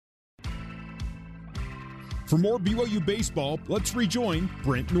For more BYU baseball, let's rejoin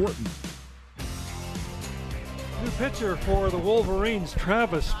Brent Norton. New pitcher for the Wolverines,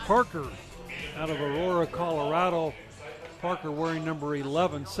 Travis Parker, out of Aurora, Colorado. Parker wearing number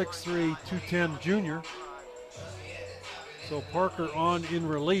 11, 6'3", 210 junior. So Parker on in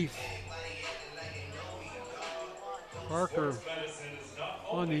relief. Parker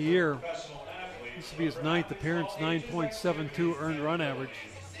on the year. This will be his 9th appearance, 9.72 earned run average.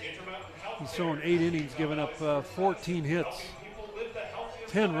 He's thrown 8 innings, given up 14 hits,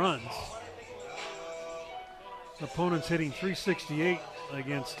 10 runs. Opponents hitting .368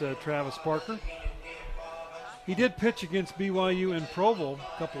 against Travis Parker. He did pitch against BYU in Provo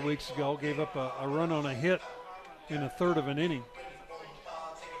a couple weeks ago, gave up a run on a hit in a third of an inning.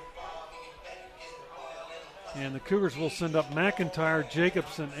 And the Cougars will send up McIntyre,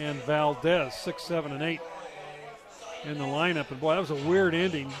 Jacobson, and Valdez, 6, 7, and 8 in the lineup. And boy, that was a weird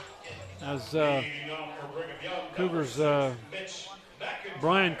ending as Cougars,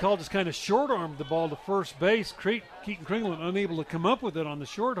 Brian Call just kind of short-armed the ball to first base. Keaton Kringlen unable to come up with it on the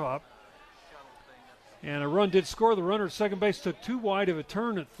short hop. And a run did score. The runner at second base took too wide of a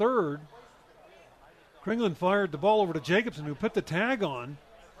turn at third. Kringlen fired the ball over to Jacobson, who put the tag on.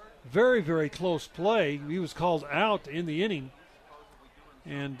 Very, very close play. He was called out in the inning.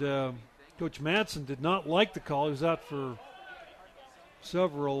 And Coach Madsen did not like the call. He was out for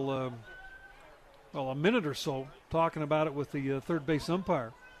several, a minute or so, talking about it with the third base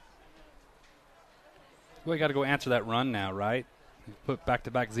umpire. Well, you got to go answer that run now, right? You put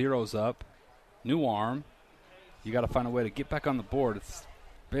back-to-back zeros up. New arm. You got to find a way to get back on the board. It's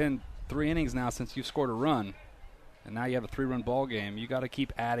been 3 innings now since you've scored a run, and now you have a 3-run ball game. You got to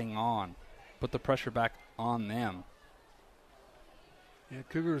keep adding on. Put the pressure back on them. Yeah,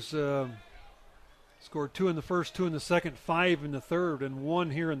 Cougars scored 2 in the first, 2 in the second, 5 in the third, and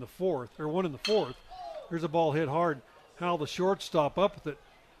 1 here in the fourth, or 1 in the fourth. Here's a ball hit hard. Hal, the shortstop, up with it,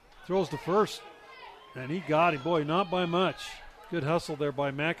 throws to first, and he got him. Boy, not by much. Good hustle there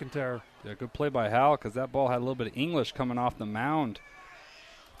by McIntyre. Yeah, good play by Hal, because that ball had a little bit of English coming off the mound.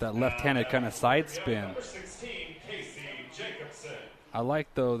 That left-handed kind of side spin. I like,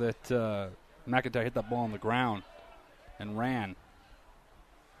 though, that McIntyre hit that ball on the ground and ran.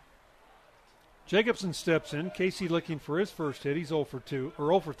 Jacobson steps in. Casey looking for his first hit. He's 0 for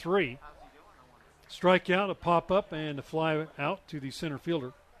 3. Strikeout, a pop-up, and a fly out to the center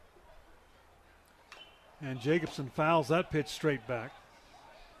fielder. And Jacobson fouls that pitch straight back.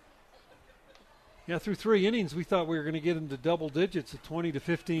 Yeah, through 3 innings, we thought we were going to get into double digits at 20 to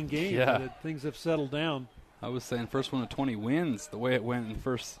 15 games. Yeah. But things have settled down. I was saying first one to 20 wins, the way it went in the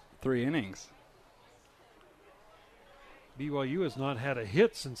first 3 innings. BYU has not had a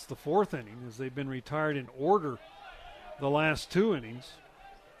hit since the 4th inning, as they've been retired in order the last 2 innings.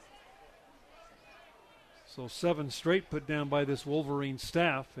 So 7 straight put down by this Wolverine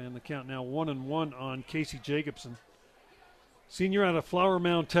staff, and the count now 1-1 on Casey Jacobson. Senior out of Flower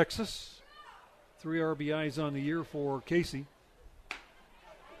Mound, Texas. 3 RBIs on the year for Casey.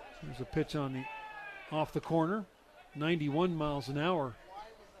 There's a pitch off the corner. 91 miles an hour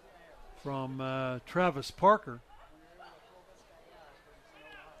from Travis Parker.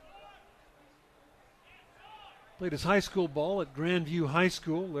 Played his high school ball at Grandview High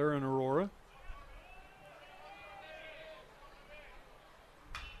School there in Aurora.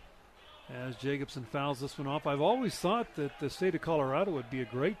 As Jacobson fouls this one off. I've always thought that the state of Colorado would be a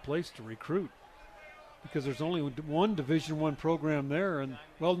great place to recruit, because there's only one Division I program there. And,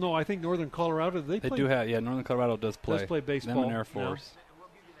 well, no, I think Northern Colorado, they play. Do have, yeah, Northern Colorado does play baseball. Them and Air Force.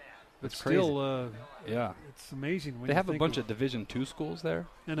 But it's crazy. Still, yeah, it's amazing. When they have a bunch of Division II schools there.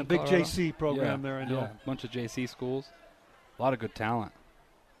 And a big Colorado. JC program there, I know. Yeah, a bunch of JC schools. A lot of good talent.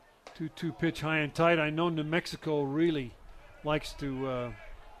 2-2 pitch high and tight. I know New Mexico really likes to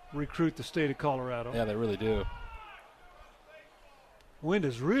recruit the state of Colorado. Yeah, they really do. Wind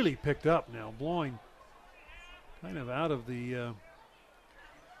has really picked up now, blowing kind of out of the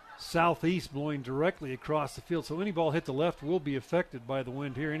southeast, blowing directly across the field. So any ball hit to left will be affected by the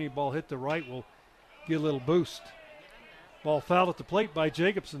wind here. Any ball hit to right will get a little boost. Ball fouled at the plate by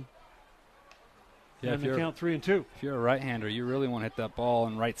Jacobson. Yeah, and the count 3-2. If you're a right-hander, you really want to hit that ball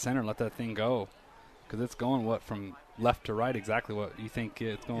in right center and let that thing go, because it's going from left to right, exactly what you think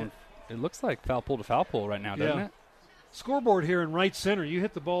it's going. Yeah. It looks like foul pole to foul pole right now, doesn't it? Scoreboard here in right center. You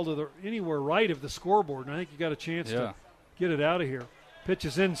hit the ball to anywhere right of the scoreboard, and I think you got a chance to get it out of here. Pitch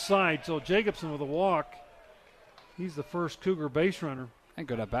is inside, so Jacobson with a walk. He's the first Cougar base runner. And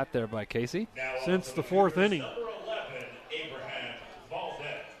good at bat there by Casey. Since the 4th inning.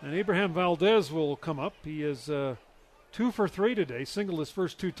 And Abraham Valdez will come up. He is 2 for 3 today. Singled his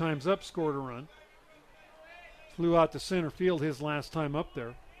first 2 times up, scored a run. Flew out to center field his last time up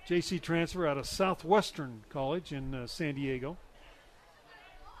there. JC transfer out of Southwestern College in San Diego.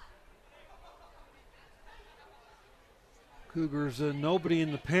 Cougars, nobody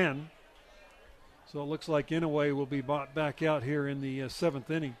in the pen. So it looks like Inouye will be brought back out here in the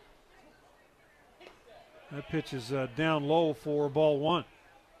 7th inning. That pitch is down low for ball 1.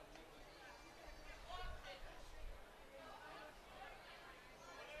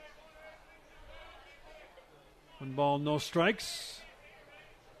 One ball, no strikes.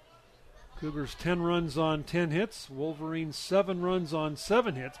 Cougars 10 runs on 10 hits. Wolverines 7 runs on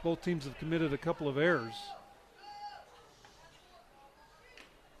 7 hits. Both teams have committed a couple of errors.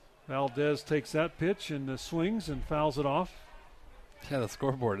 Valdez takes that pitch and swings and fouls it off. Yeah, the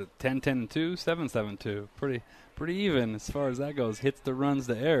scoreboard at 10-10-2, 7-7-2. Pretty even as far as that goes. Hits to runs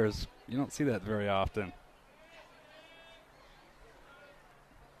to errors. You don't see that very often.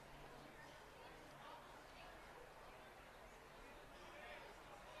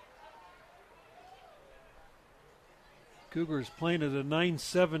 Cougars playing at a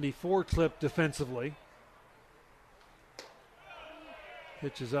 974 clip defensively.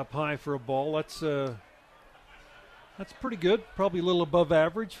 Pitch is up high for a ball. That's pretty good. Probably a little above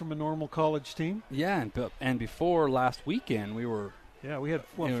average from a normal college team. Yeah, and before last weekend, we were. Yeah, we had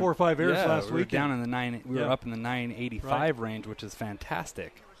 4 or 5 errors last we were weekend. down in the 9. We were up in the 985 range, which is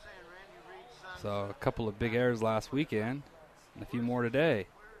fantastic. So a couple of big errors last weekend, and a few more today.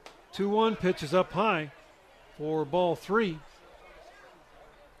 2-1 pitch is up high for ball 3.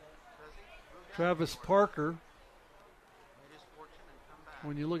 Travis Parker.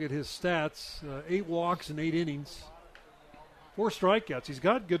 When you look at his stats, 8 walks in 8 innings, 4 strikeouts. He's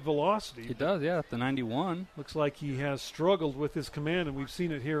got good velocity. He does, yeah, the 91. Looks like he has struggled with his command, and we've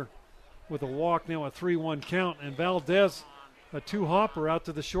seen it here with a walk, now a 3-1 count. And Valdez, a 2-hopper out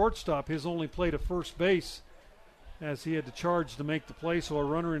to the shortstop. His only play to first base as he had to charge to make the play, so a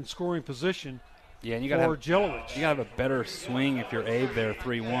runner in scoring position for Jelilich. You got to have a better swing if you're Abe there,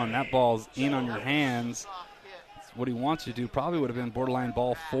 3-1. That ball's in on your hands. What he wants you to do probably would have been borderline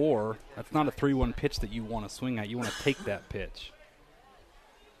ball 4. That's not a 3-1 pitch that you want to swing at. You want to take that pitch.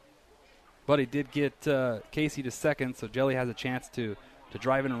 But he did get Casey to second, so Jelly has a chance to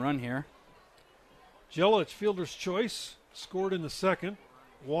drive in a run here. Jelilich, fielder's choice, scored in the 2nd,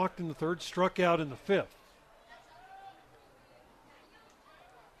 walked in the 3rd, struck out in the 5th.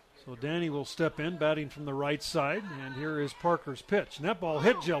 So Danny will step in, batting from the right side, and here is Parker's pitch. And that ball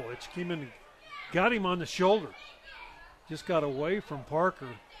hit Jelilich, came in, got him on the shoulder. Just got away from Parker.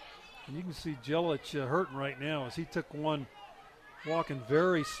 And you can see Jelilich hurting right now as he took one, walking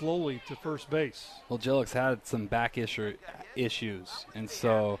very slowly to first base. Well, Jelich's had some back issues, and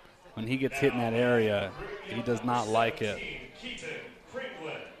so when he gets hit in that area, he does not like it.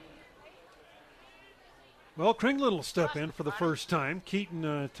 Well, Kringlen will step in for the first time.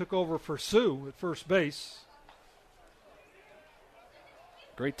 Keaton took over for Sue at first base.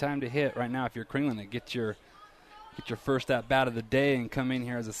 Great time to hit right now if you're Kringlen to get your first at-bat of the day and come in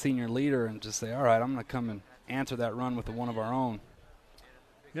here as a senior leader and just say, all right, I'm going to come and answer that run with one of our own.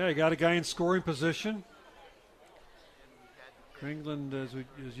 Yeah, you got a guy in scoring position. Kringlen, as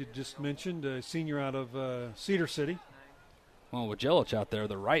you just mentioned, a senior out of Cedar City. Well, with Jelilich out there,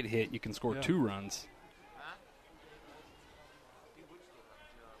 the right hit, you can score 2 runs.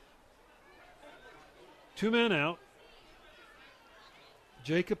 Two men out.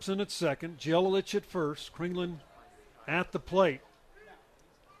 Jacobson at second, Jelilich at first, Kringlen at the plate.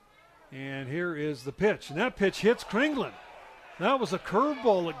 And here is the pitch. And that pitch hits Kringlen. That was a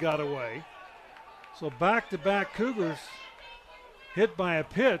curveball that got away. So back-to-back Cougars hit by a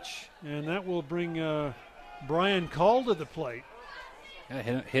pitch, and that will bring Brian Call to the plate.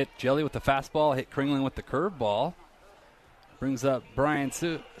 Yeah, hit Jelly with the fastball, hit Kringlen with the curveball. Brings up Brian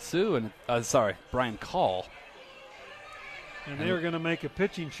Brian Call. And they're going to make a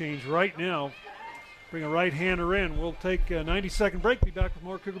pitching change right now. Bring a right-hander in. We'll take a 90-second break. Be back with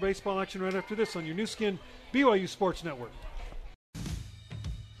more Cougar baseball action right after this on your new skin, BYU Sports Network.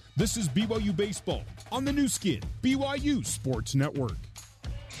 This is BYU Baseball on the new skin, BYU Sports Network.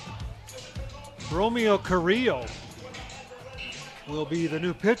 Romeo Carrillo will be the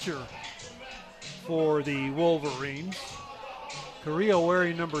new pitcher for the Wolverines. Carrillo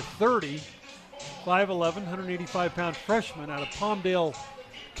wearing number 30, 5'11", 185-pound freshman out of Palmdale,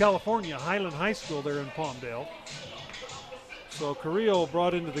 California, Highland High School there in Palmdale. So Carrillo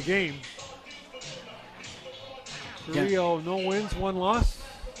brought into the game. Carrillo, no wins, 1 loss.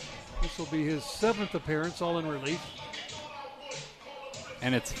 This will be his 7th appearance, all in relief.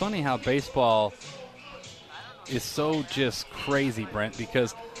 And it's funny how baseball is so just crazy, Brent,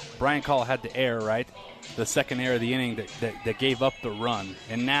 because Brian Call had the error, right? The second error of the inning that gave up the run.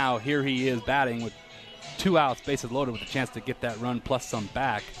 And now here he is batting with 2 outs, bases loaded, with a chance to get that run plus some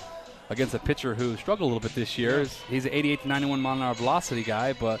back against a pitcher who struggled a little bit this year. He's an 88 to 91 mile an hour velocity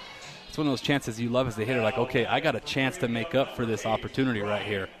guy, but it's one of those chances you love as a hitter, like, okay, I got a chance to make up for this opportunity right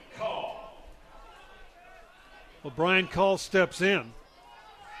here. Well, Brian Call steps in.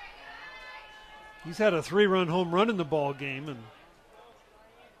 He's had a 3-run home run in the ball game, and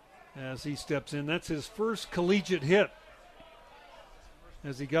as he steps in, that's his first collegiate hit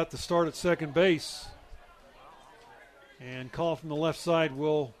as he got the start at second base. And Call from the left side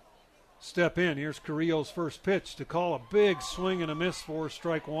will step in. Here's Carrillo's first pitch to Call. A big swing and a miss for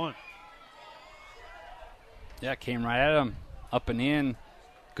strike one. Yeah, came right at him, up and in.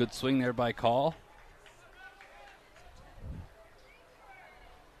 Good swing there by Call.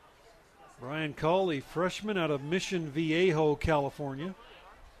 Brian Call, a freshman out of Mission Viejo, California.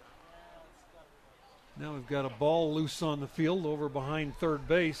 Now we've got a ball loose on the field over behind third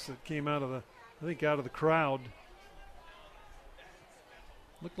base that came out of the crowd.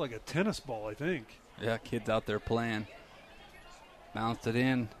 Looked like a tennis ball, I think. Yeah, kids out there playing. Bounced it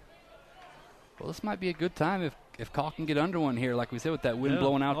in. Well, this might be a good time if Call can get under one here, like we said, with that wind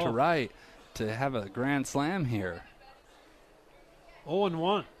blowing out to right, to have a grand slam here.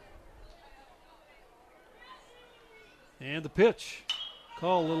 0-1. And the pitch.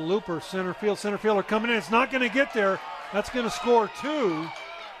 Call, a little looper, center fielder coming in. It's not going to get there. That's going to score 2.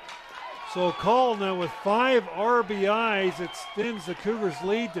 So Call now with 5 RBIs. It extends the Cougars'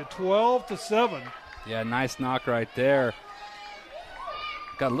 lead to 12-7. Yeah, nice knock right there.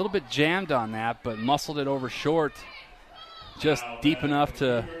 Got a little bit jammed on that, but muscled it over short. Just deep enough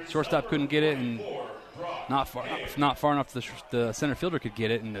to shortstop couldn't get it, and not far enough the center fielder could get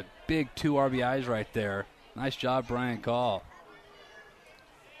it, and the big 2 RBIs right there. Nice job, Brian Call.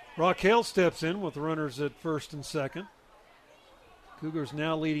 Brock Hale steps in with runners at first and second. Cougars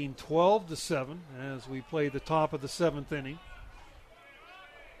now leading 12-7 as we play the top of the 7th inning.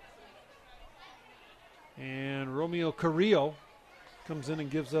 And Romeo Carrillo comes in and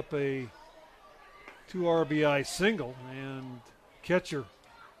gives up a 2 RBI single, and catcher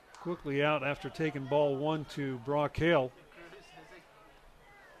quickly out after taking ball 1 to Brock Hale.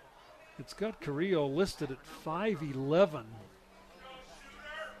 It's got Carrillo listed at 5'11".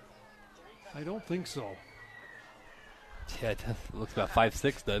 I don't think so. Yeah, it looks about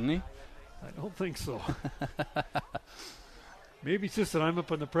 5'6", doesn't he? I don't think so. Maybe it's just that I'm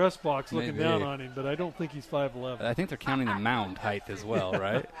up in the press box looking down on him, but I don't think he's 5'11". I think they're counting the mound height as well,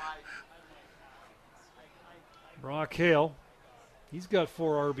 right? Brock Hale, he's got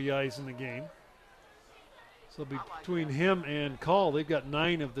 4 RBIs in the game. So between him and Call, they've got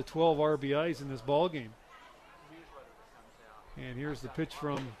 9 of the 12 RBIs in this ball game. And here's the pitch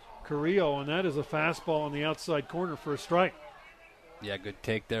from Carrillo, and that is a fastball on the outside corner for a strike. Yeah, good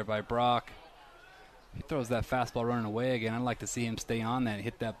take there by Brock. He throws that fastball running away again. I'd like to see him stay on that and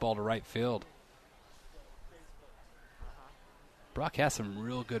hit that ball to right field. Brock has some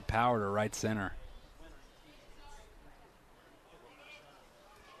real good power to right center.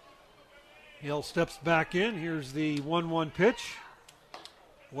 Hale steps back in. Here's the 1-1 pitch.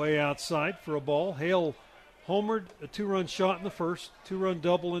 Way outside for a ball. Hale homered, a 2-run shot in the first, 2-run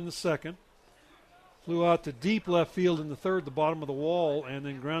double in the second. Flew out to deep left field in the third, the bottom of the wall, and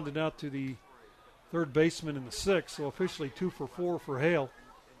then grounded out to the third baseman in the sixth. So officially 2 for 4 for Hale.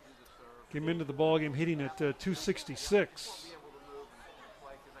 Came into the ballgame hitting at 266.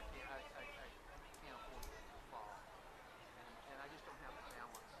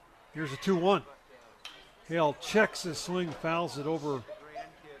 Here's a 2-1. Hale checks his swing, fouls it over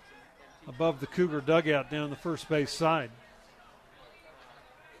above the Cougar dugout down the first base side.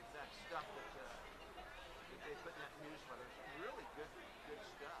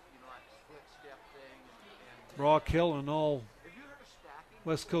 Brock Hill, an all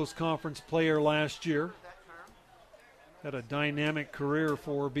West Coast Conference player last year. Had a dynamic career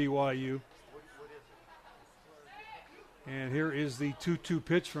for BYU. And here is the 2-2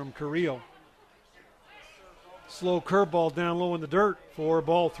 pitch from Carrillo. Slow curveball down low in the dirt for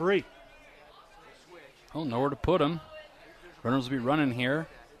ball 3. Oh, nowhere to put him. Runners will be running here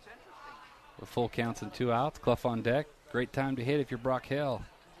with full counts and 2 outs. Clough on deck. Great time to hit if you're Brock Hill.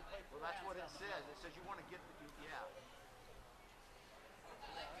 Well, that's what it says. It says you want to get the, yeah.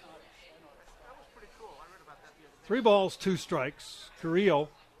 That was pretty cool. I read about that the other day. 3 balls, 2 strikes. Carrillo.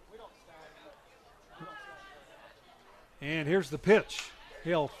 And here's the pitch.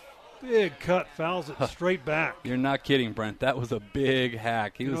 Hale Big cut, fouls it straight back. You're not kidding, Brent. That was a big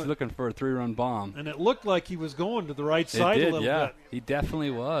hack. He was know, looking for a 3-run bomb. And it looked like he was going to the right side a little bit. He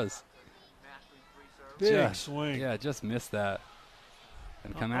definitely was. Big swing. Yeah, just missed that.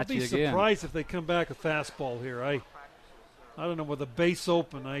 And come at you I'll be again. surprised if they come back a fastball here. I don't know, with a base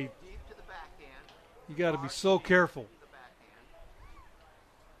open, you got to be so careful.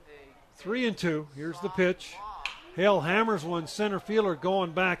 3-2. Here's the pitch. Hale hammers one, center fielder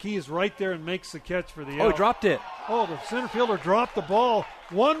going back. He is right there and makes the catch for the out. Oh, he dropped it. Oh, the center fielder dropped the ball.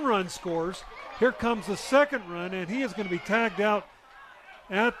 1 run scores. Here comes the 2nd run, and he is going to be tagged out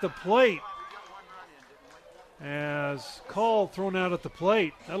at the plate. As call thrown out at the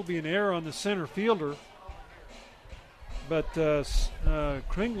plate. That'll be an error on the center fielder. But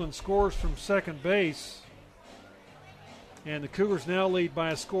Kringlen scores from second base. And the Cougars now lead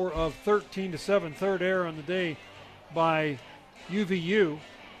by a score of 13-7. Third error on the day by UVU.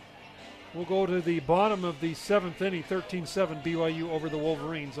 We'll go to the bottom of the 7th inning, 13-7 BYU over the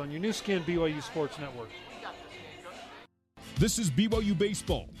Wolverines on your new skin BYU Sports Network. This is BYU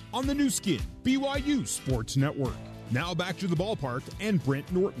Baseball on the new skin BYU Sports Network. Now back to the ballpark and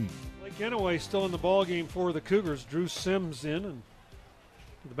Brent Norton. Blake Inouye still in the ball game for the Cougars. Drew Sims in, and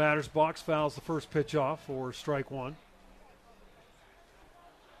the batter's box fouls the first pitch off for strike 1.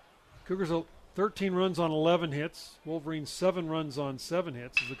 Cougars 13 runs on 11 hits. Wolverines 7 runs on 7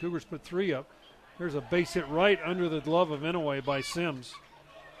 hits as the Cougars put 3 up. There's a base hit right under the glove of Inouye by Sims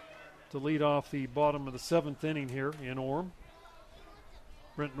to lead off the bottom of the 7th inning here in Orem.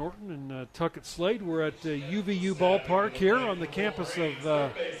 Brent Norton and Tuckett Slade. We're at UVU Ballpark here on the campus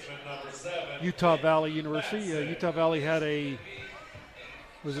of Utah Valley University. Utah Valley had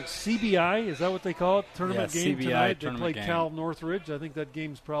was it CBI? Is that what they call it? Tournament game CBI tonight. They tournament played game. Cal Northridge. I think that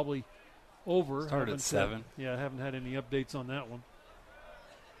game's probably over. Started at 7. I haven't had any updates on that one.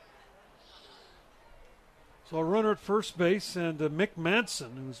 So a runner at first base, and Mick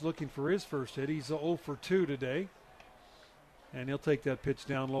Madsen, who's looking for his first hit. He's 0 for 2 today. And he'll take that pitch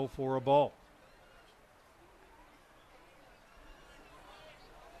down low for a ball.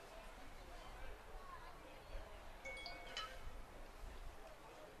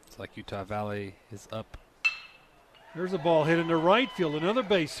 It's like Utah Valley is up. There's a ball hit into right field, another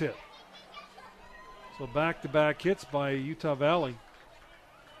base hit. So back-to-back hits by Utah Valley.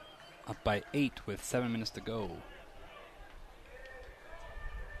 Up by 8 with 7 minutes to go.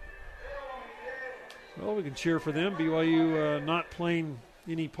 Well, we can cheer for them. BYU not playing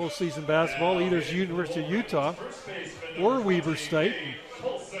any postseason basketball, either as University of Utah or Weber State.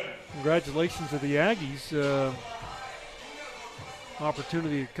 Congratulations to the Aggies.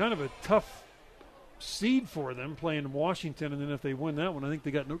 Opportunity, kind of a tough seed for them, playing Washington, and then if they win that one, I think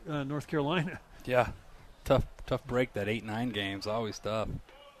they got North Carolina. Yeah, tough break, that 8-9 game's always tough.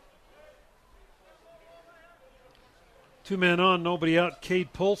 2 men on, nobody out.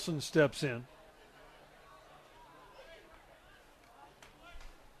 Cade Polson steps in.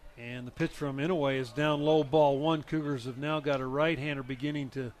 And the pitch from Inouye is down low, ball 1. Cougars have now got a right-hander beginning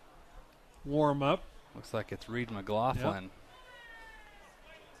to warm up. Looks like it's Reed McLaughlin. Yep.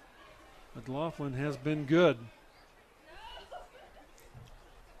 McLaughlin has been good.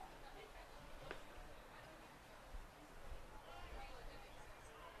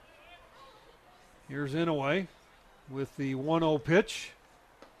 Here's Inouye with the 1-0 pitch.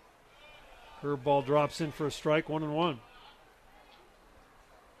 Curveball drops in for a strike, 1-1.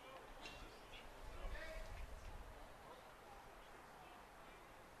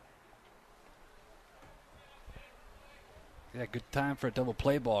 Yeah, good time for a double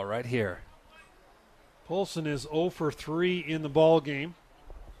play ball right here. Polson is 0 for 3 in the ball game.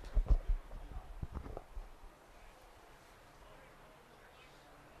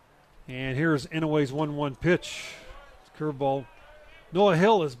 And here's Inouye's 1-1 pitch. Curveball. Noah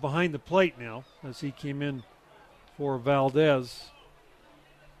Hill is behind the plate now as he came in for Valdez.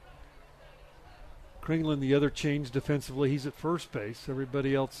 Kringlen, the other change defensively. He's at first base.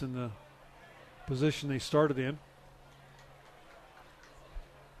 Everybody else in the position they started in.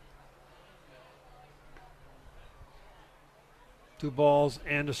 Two balls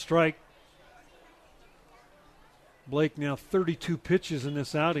and a strike. Blake now 32 pitches in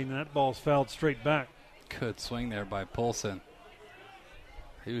this outing. That ball's fouled straight back. Good swing there by Polson.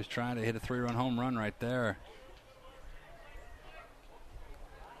 He was trying to hit a 3-run home run right there.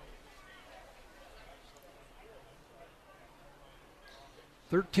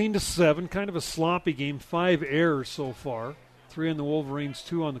 (13-7), kind of a sloppy game. 5 errors so far. 3 on the Wolverines,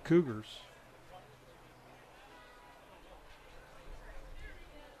 2 on the Cougars.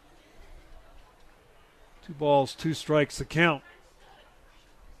 Two balls, 2 strikes the count.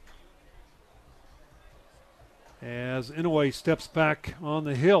 as Inouye steps back on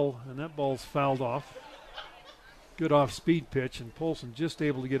the hill, and that ball's fouled off. Good off-speed pitch, and Polson just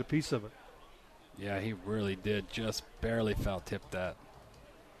able to get a piece of it. Yeah, he really did just barely foul-tip that.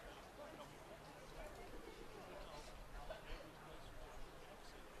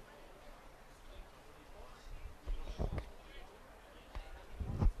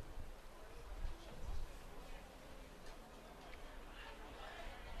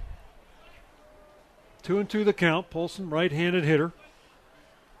 Two and two the count. Polson, right-handed hitter.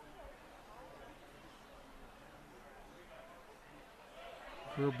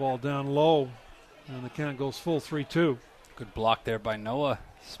 Curveball down low, and the count goes full 3-2. Good block there by Noah.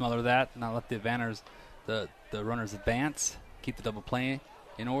 Smother that, not let the runners advance. Keep the double play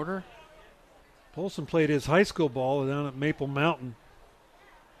in order. Polson played his high school ball down at Maple Mountain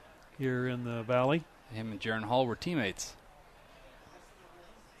here in the Valley. Him and Jaron Hall were teammates.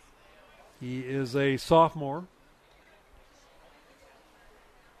 He is a sophomore.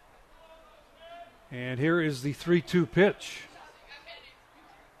 And here is the 3-2 pitch.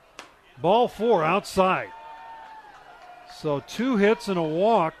 Ball 4 outside. So 2 hits and a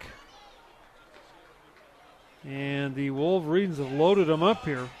walk. And the Wolverines have loaded him up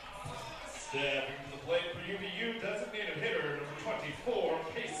here. Stepping to the plate for UVU, designated hitter, number 24,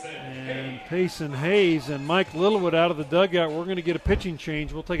 Payson And Hayes. Payson Hayes and Mike Littlewood out of the dugout. We're going to get a pitching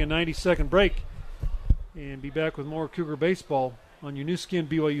change. We'll take a 90-second break and be back with more Cougar baseball on your new skin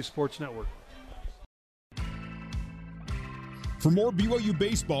BYU Sports Network. For more BYU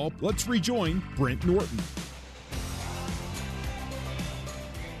baseball, let's rejoin Brent Norton.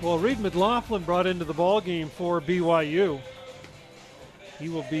 Well, Reed McLaughlin brought into the ball game for BYU. He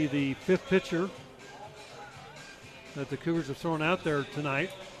will be the 5th pitcher that the Cougars have thrown out there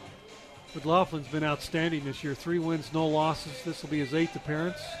tonight. McLaughlin's been outstanding this year. 3 wins, no losses. This will be his 8th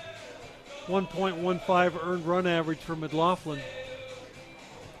appearance. 1.15 earned run average for McLaughlin.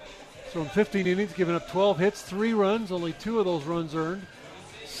 So in 15 innings, giving up 12 hits, 3 runs, only 2 of those runs earned,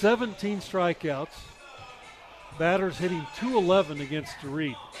 17 strikeouts. Batters hitting .211 against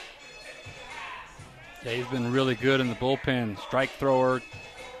Reed. Yeah, he's been really good in the bullpen. Strike thrower,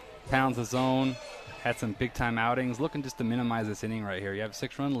 pounds the zone, had some big-time outings. Looking just to minimize this inning right here. You have a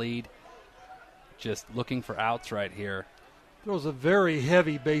 6-run lead. Just looking for outs right here. Throws a very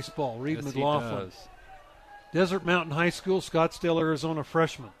heavy baseball, Reed Yes, McLaughlin. he does. Desert Mountain High School, Scottsdale, Arizona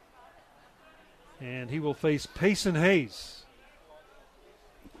freshman. And he will face Payson Hayes.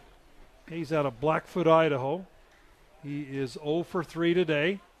 Hayes out of Blackfoot, Idaho. He is 0 for 3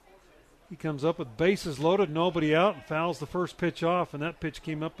 today. He comes up with bases loaded, nobody out, and fouls the first pitch off, and that pitch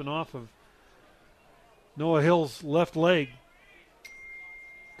came up and off of Noah Hill's left leg.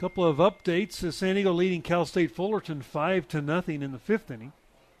 A couple of updates. San Diego leading Cal State Fullerton 5-0 in the 5th inning.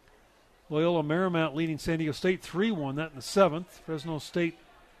 Loyola Marymount leading San Diego State 3-1, that in the 7th. Fresno State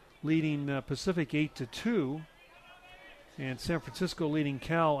leading Pacific 8-2. And San Francisco leading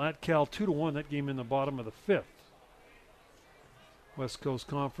Cal at Cal 2-1, that game in the bottom of the 5th. West Coast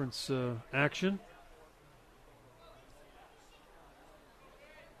Conference action.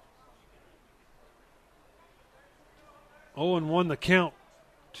 Oh, and 1 the count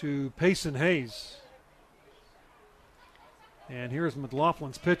to Payson Hayes. And here's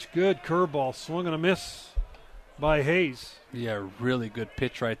McLaughlin's pitch. Good curveball, swung and a miss by Hayes. Yeah, really good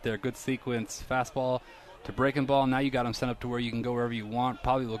pitch right there. Good sequence. Fastball to breaking ball. Now you got him set up to where you can go wherever you want.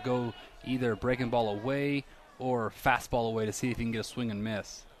 Probably will go either breaking ball away or fastball away to see if you can get a swing and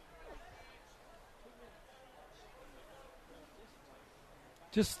miss.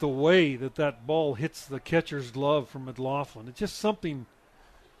 Just the way that ball hits the catcher's glove from McLaughlin. It's just something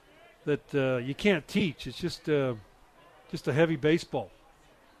that you can't teach. It's just a heavy baseball.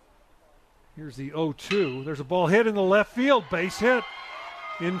 Here's the 0-2. There's a ball hit in the left field. Base hit.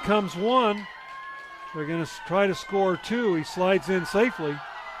 In comes 1. They're going to try to score 2. He slides in safely.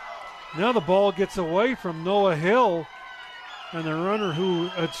 Now the ball gets away from Noah Hill, and the runner who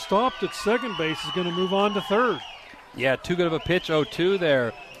had stopped at second base is going to move on to third. Yeah, too good of a pitch, 0-2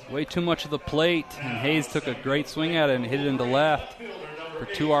 there. Way too much of the plate, and Hayes took a great swing at it and hit it into left for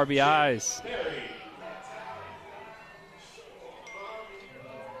 2 RBIs.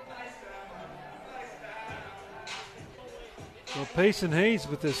 Well, Payson Hayes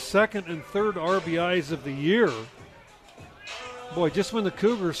with his 2nd and 3rd RBIs of the year. Boy, just when the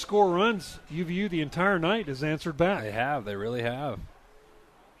Cougars score runs, UVU the entire night has answered back. They really have.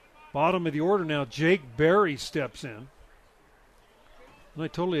 Bottom of the order now, Jake Berry steps in. And I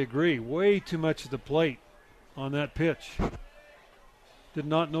totally agree. Way too much of the plate on that pitch. Did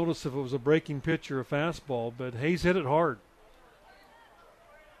not notice if it was a breaking pitch or a fastball, but Hayes hit it hard.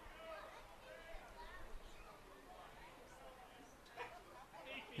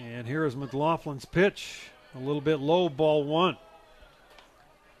 here is McLaughlin's pitch. A little bit low, ball one.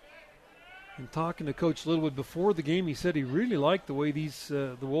 And talking to Coach Littlewood before the game, he said he really liked the way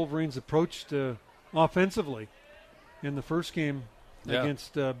the Wolverines approached offensively in the first game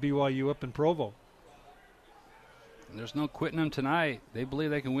against BYU up in Provo. There's no quitting them tonight. They believe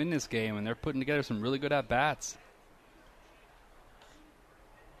they can win this game, and they're putting together some really good at-bats.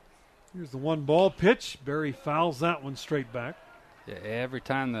 Here's the 1-ball pitch. Barry fouls that one straight back. Yeah, every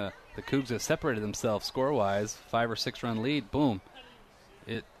time the Cougs have separated themselves score-wise, 5 or 6 run lead, boom,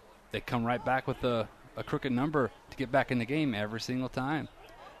 they come right back with a crooked number to get back in the game every single time.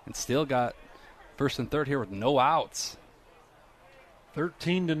 And still got first and third here with no outs.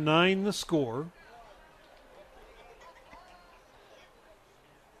 13-9 the score.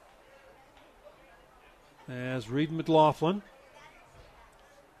 As Reed McLaughlin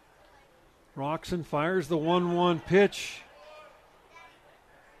rocks and fires the 1-1 pitch.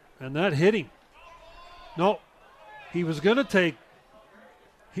 And that hit him. No, he was going to take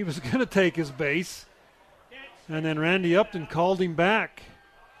his base, and then Randy Upton called him back.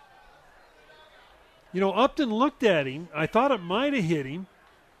 You know, Upton looked at him. I thought it might have hit him.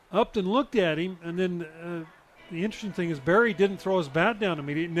 Upton looked at him, and then the interesting thing is Barry didn't throw his bat down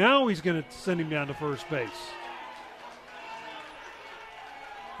immediately. Now he's going to send him down to first base.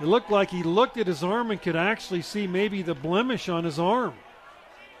 It looked like he looked at his arm and could actually see maybe the blemish on his arm.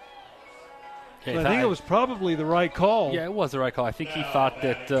 Yeah, I think it was probably the right call. Yeah, it was the right call. I think he thought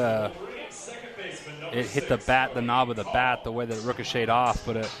that it hit the knob of the bat, the way that it ricocheted off,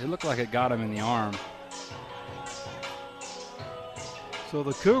 but it looked like it got him in the arm. So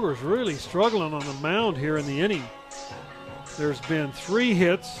the Cougars really struggling on the mound here in the inning. There's been 3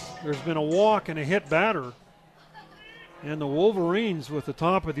 hits. There's been a walk and a hit batter. And the Wolverines with the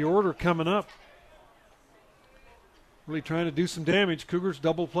top of the order coming up. Really trying to do some damage. Cougars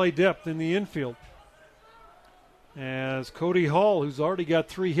double play depth in the infield. As Cody Hall, who's already got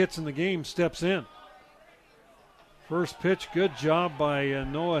 3 hits in the game, steps in. First pitch, good job by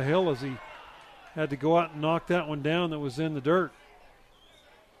Noah Hill as he had to go out and knock that one down that was in the dirt.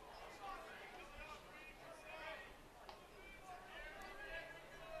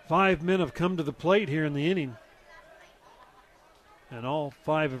 Five men have come to the plate here in the inning, and all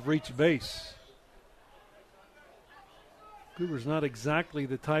 5 have reached base. Cougars not exactly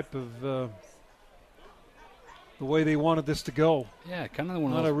the type of the way they wanted this to go. Yeah, kind of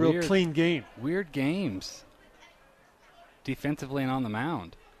one of not those a real clean game. Weird games, defensively and on the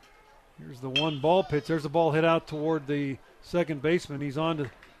mound. Here's the 1-ball pitch. There's a ball hit out toward the second baseman. He's on to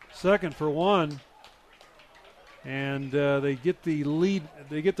second for 1. And they get the lead.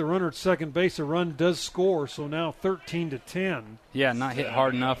 They get the runner at second base. A run does score, so now 13-10. Yeah, not hit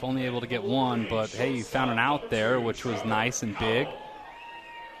hard enough, only able to get 1. But, hey, you found an out there, which was nice and big.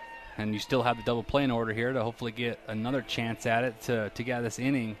 And you still have the double play in order here to hopefully get another chance at it to get out of this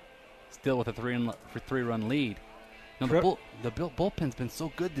inning, still with a 3-run lead. You know, the bullpen's been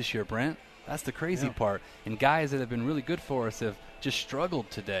so good this year, Brent. That's the crazy part. And guys that have been really good for us have just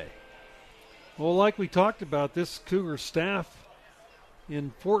struggled today. Well, like we talked about, this Cougar staff,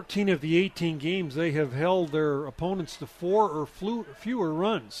 in 14 of the 18 games, they have held their opponents to 4 or fewer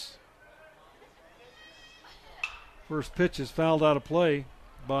runs. First pitch is fouled out of play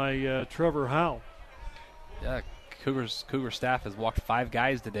by Trevor Howe. Yeah, Cougar staff has walked 5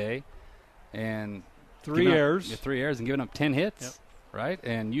 guys today, and 3 errors. 3 errors and giving up 10 hits, right?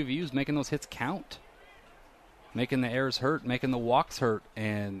 And UVU's making those hits count, making the errors hurt, making the walks hurt,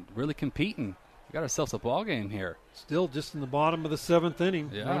 and really competing. We got ourselves a ball game here. Still just in the bottom of the 7th inning.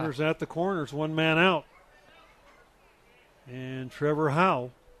 Yeah. Runners at the corners, 1 man out. And Trevor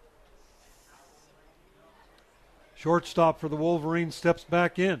Howe, shortstop for the Wolverines, steps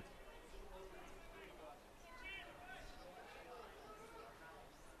back in.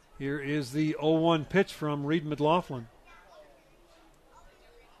 Here is the 0-1 pitch from Reed McLaughlin.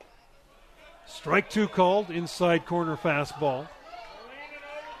 Strike 2 called, inside corner fastball.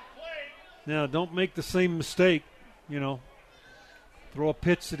 Now, don't make the same mistake, throw a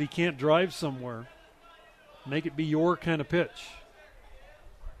pitch that he can't drive somewhere. Make it be your kind of pitch.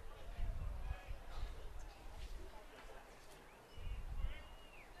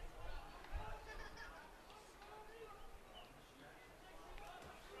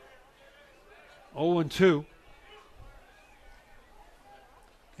 Oh and 2.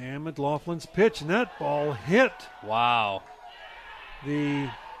 And McLaughlin's pitch, and that ball hit. Wow. The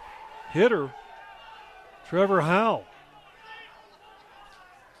hitter, Trevor Howe.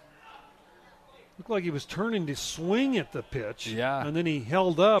 Looked like he was turning to swing at the pitch. Yeah. And then he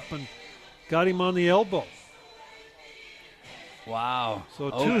held up and got him on the elbow. Wow. So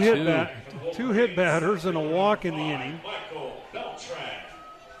 0-2. two hit batters and a walk in the inning. Michael Beltran.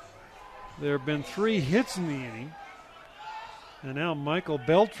 There have been 3 hits in the inning. And now Michael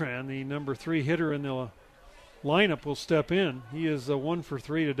Beltran, the number 3 hitter in the lineup, will step in. He is 1 for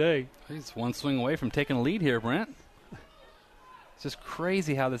 3 today. He's one swing away from taking a lead here, Brent. It's just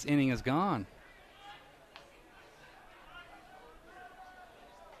crazy how this inning has gone.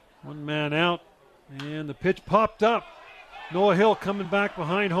 1 man out, and the pitch popped up. Noah Hill coming back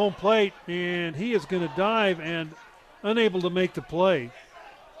behind home plate, and he is going to dive and unable to make the play.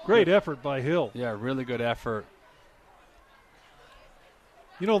 Great effort by Hill. Yeah, really good effort.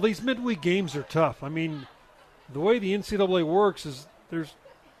 You know, these midweek games are tough. I mean, the way the NCAA works is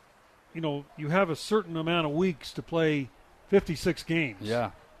you have a certain amount of weeks to play 56 games.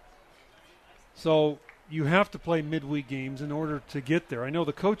 Yeah. So you have to play midweek games in order to get there. I know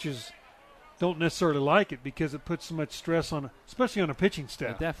the coaches don't necessarily like it because it puts so much stress on, especially on a pitching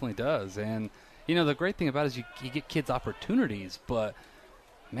staff. It definitely does. And, the great thing about it is you get kids opportunities, but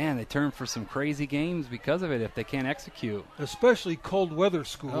man, they turn for some crazy games because of it if they can't execute. Especially cold weather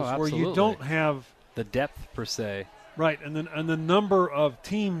schools where you don't have the depth per se. Right, and the number of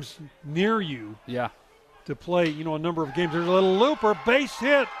teams near you to play, a number of games. There's a little looper, base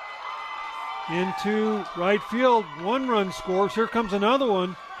hit into right field. 1 run scores. Here comes another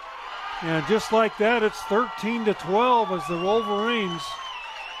one. And just like that, it's 13-12 as the Wolverines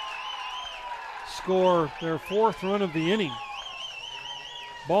score their 4th run of the inning.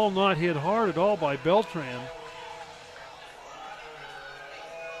 Ball not hit hard at all by Beltran.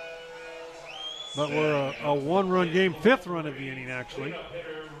 But we're a 1-run game, 5th run of the inning, actually.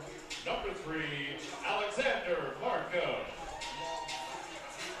 Number 3, Alexander Marco.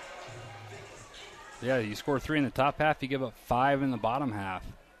 Yeah, you score 3 in the top half, you give up 5 in the bottom half.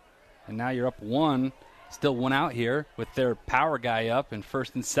 And now you're up 1, still 1 out here with their power guy up in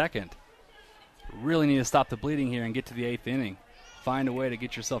 1st and 2nd. Really need to stop the bleeding here and get to the 8th inning. Find a way to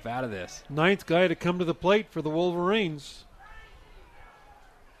get yourself out of this. 9th guy to come to the plate for the Wolverines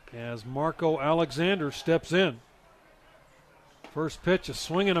as Marco Alexander steps in. First pitch, a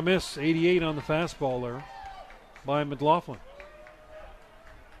swing and a miss, 88 on the fastball there by McLaughlin.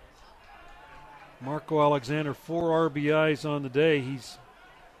 Marco Alexander, 4 RBIs on the day. He's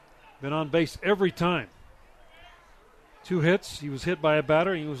been on base every time. 2 hits. He was hit by a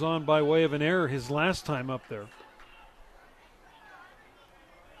batter. He was on by way of an error his last time up there.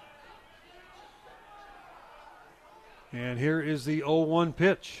 And here is the 0-1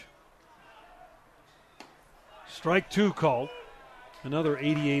 pitch. Strike 2 called. Another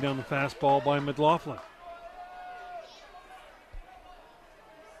 88 on the fastball by McLaughlin.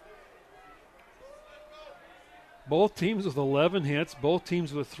 Both teams with 11 hits, both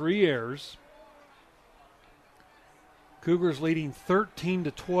teams with 3 errors. Cougars leading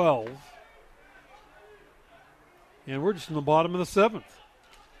 13-12. And we're just in the bottom of the 7th.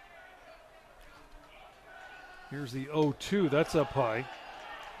 Here's the 0-2. That's up high.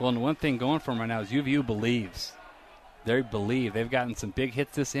 Well, and one thing going for them right now is UVU believes. They believe. They've gotten some big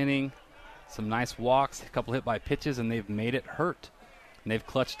hits this inning, some nice walks, a couple hit by pitches, and they've made it hurt. And they've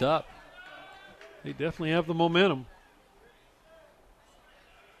clutched up. They definitely have the momentum.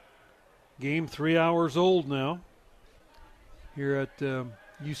 Game 3 hours old now here at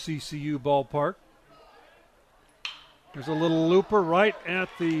UCCU Ballpark. There's a little looper right at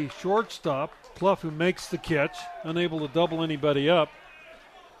the shortstop. Clough, who makes the catch, unable to double anybody up.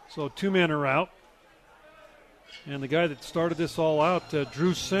 So 2 men are out. And the guy that started this all out,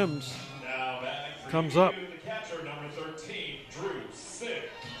 Drew Sims, comes up. The catcher, number 13, Drew Sims.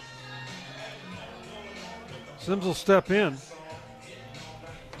 Sims will step in.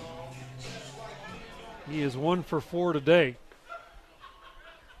 He is 1 for 4 today.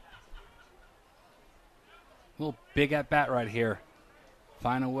 A little big at bat right here.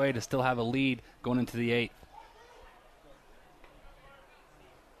 Find a way to still have a lead going into the 8th.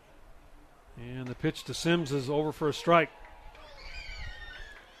 And the pitch to Sims is over for a strike.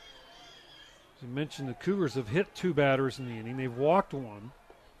 As you mentioned, the Cougars have hit 2 batters in the inning. They've walked 1.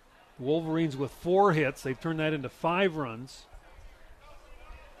 The Wolverines with 4 hits. They've turned that into 5 runs.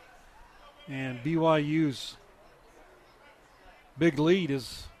 And BYU's big lead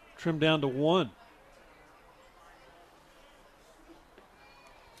is trimmed down to 1.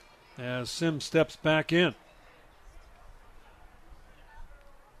 As Sims steps back in.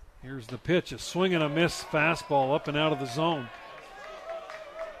 Here's the pitch, a swing and a miss fastball up and out of the zone.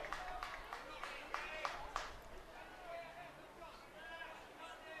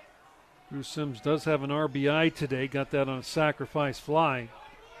 Drew Sims does have an RBI today, got that on a sacrifice fly.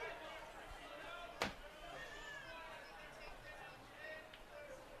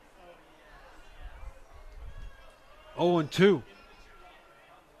 0-2.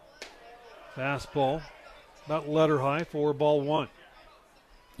 Fastball, about letter high for ball one.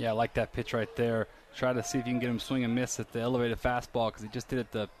 Yeah, I like that pitch right there. Try to see if you can get him swing and miss at the elevated fastball because he just did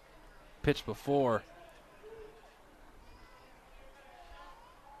it the pitch before.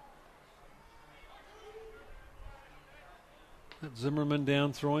 That Zimmerman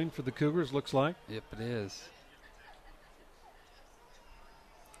down throwing for the Cougars, looks like. Yep, it is.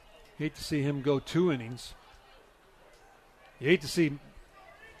 Hate to see him go 2 innings. You hate to see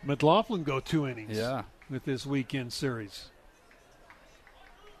McLaughlin go 2 innings with this weekend series.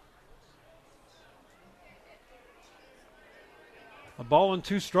 A ball and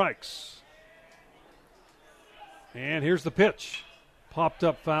 2 strikes. And here's the pitch. Popped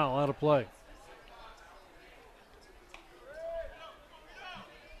up foul, out of play.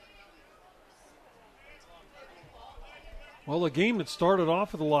 Well, a game that started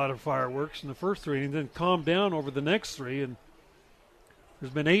off with a lot of fireworks in the first 3 and then calmed down over the next 3, and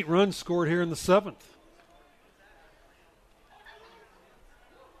there's been 8 runs scored here in the 7th.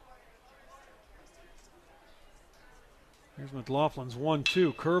 Here's McLaughlin's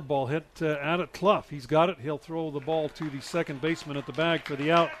 1-2. Curveball hit out at Clough. He's got it. He'll throw the ball to the second baseman at the bag for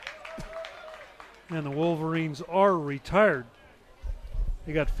the out. And the Wolverines are retired.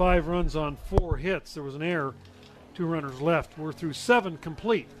 They got 5 runs on 4 hits. There was an error. 2 runners left. We're through 7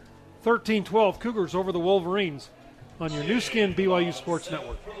 complete. 13-12 Cougars over the Wolverines on your new skin BYU Sports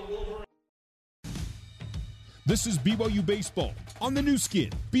Network. This is BYU Baseball on the new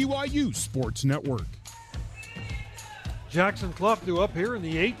skin BYU Sports Network. Jackson Clough due up here in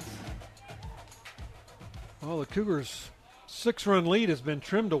the 8th. Well, the Cougars' 6-run lead has been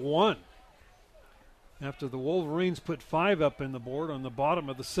trimmed to 1 after the Wolverines put 5 up in the board on the bottom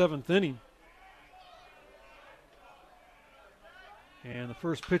of the 7th inning. And the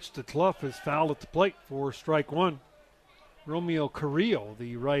first pitch to Clough is fouled at the plate for strike 1. Romeo Carrillo,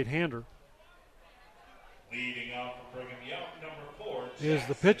 the right-hander, Leading off for Brigham Young, number 4, is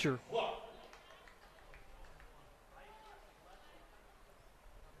the pitcher. Clough.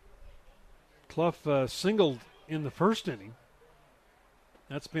 Clough singled in the first inning.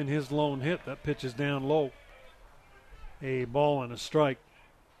 That's been his lone hit. That pitch is down low. A ball and a strike.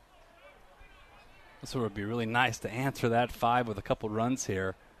 So it would be really nice to answer that 5 with a couple runs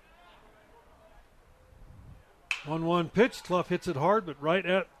here. 1-1 pitch. Clough hits it hard, but right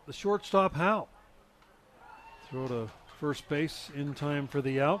at the shortstop, Howe. Throw to first base in time for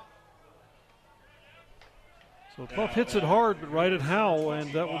the out. So Clough hits it hard, but right at Howe,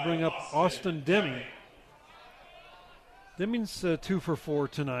 and that will bring up Austin Deming. Deming's 2 for 4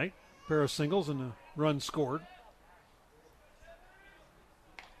 tonight. Pair of singles and a run scored.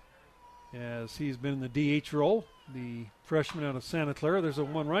 As he's been in the DH role, the freshman out of Santa Clara. There's a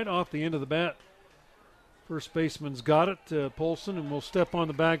one right off the end of the bat. First baseman's got it, Polson, and will step on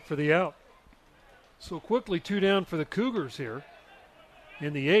the bag for the out. So quickly 2 down for the Cougars here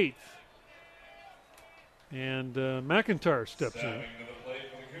in the 8th. And McIntyre steps in.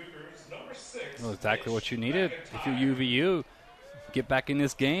 Well, exactly what you needed. If you're UVU, get back in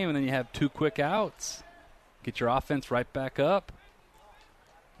this game, and then you have 2 quick outs. Get your offense right back up.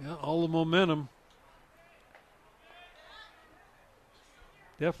 Yeah, all the momentum.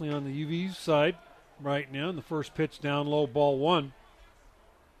 Definitely on the UVU side right now. And the first pitch down low, ball 1.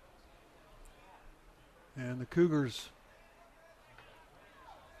 And the Cougars,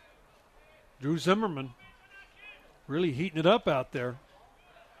 Drew Zimmerman, really heating it up out there.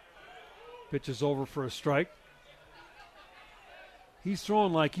 Pitch is over for a strike. He's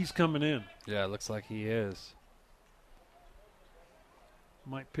throwing like he's coming in. Yeah, it looks like he is.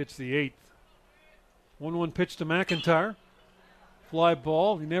 Might pitch the 8th. 1-1 pitch to McIntyre. Fly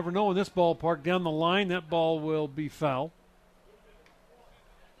ball. You never know in this ballpark. Down the line, that ball will be foul.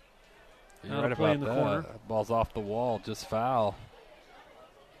 You're right about that. Corner. That ball's off the wall, just foul.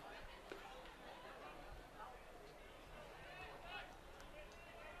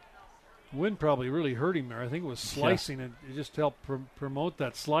 Wind probably really hurt him there. I think it was slicing. Yeah. It just helped promote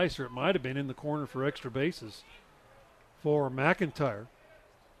that slicer. It might have been in the corner for extra bases for McIntyre.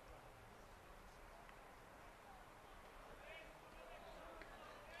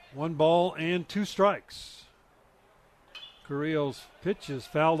 One ball and 2 strikes. Carrillo's pitch is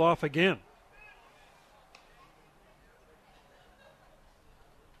fouled off again.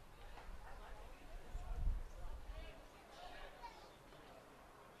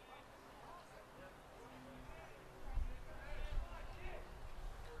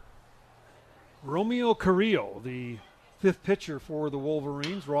 Romeo Carrillo, the 5th pitcher for the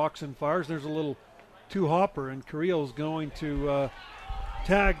Wolverines, rocks and fires. There's a little 2-hopper, and Carrillo's going to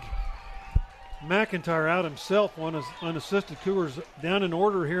tag McIntyre out himself, one unassisted. Cougars down in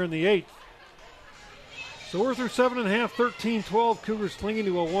order here in the 8th. So we're through 7.5, 13-12. Cougars clinging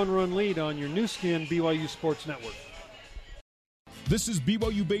to a 1-run lead on your new skin BYU Sports Network. This is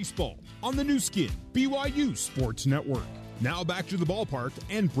BYU Baseball on the new skin BYU Sports Network. Now back to the ballpark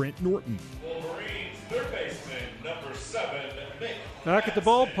and Brent Norton. Wolverines, third baseman, number 7, Nick. Back at the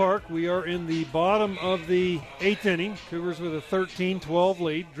ballpark, we are in the bottom of the 8th inning. Cougars with a 13-12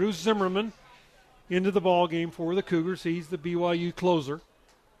 lead. Drew Zimmerman into the ball game for the Cougars. He's the BYU closer.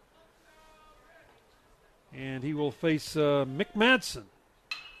 And he will face Mick Madsen.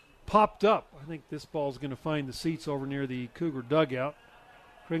 Popped up. I think this ball's going to find the seats over near the Cougar dugout.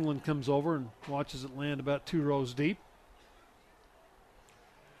 Kringland comes over and watches it land about 2 rows deep.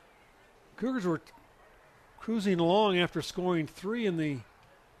 Cougars were cruising along after scoring 3 in the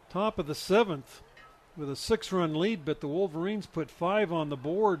top of the 7th with a 6-run lead, but the Wolverines put 5 on the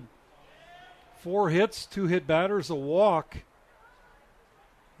board. 4 hits, 2 hit batters, a walk.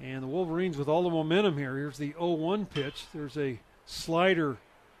 And the Wolverines with all the momentum here. Here's the 0-1 pitch. There's a slider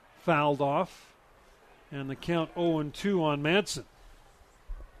fouled off. And the count 0-2 on Madsen.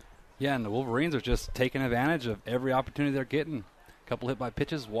 Yeah, and the Wolverines are just taking advantage of every opportunity they're getting. A couple hit by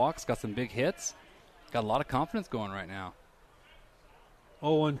pitches, walks, got some big hits. Got a lot of confidence going right now.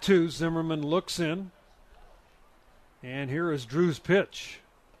 0-2. Zimmerman looks in. And here is Drew's pitch.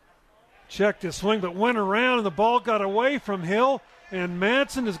 Checked his swing, but went around, and the ball got away from Hill. And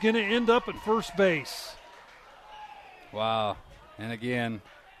Madsen is going to end up at first base. Wow. And again,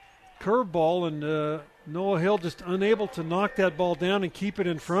 curveball, and Noah Hill just unable to knock that ball down and keep it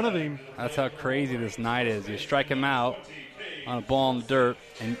in front of him. That's how crazy this night is. You strike him out on a ball in the dirt,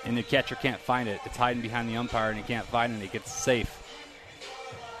 and the catcher can't find it. It's hiding behind the umpire, and he can't find it, and he gets safe.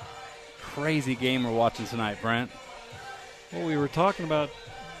 Crazy game we're watching tonight, Brent. Well, we were talking about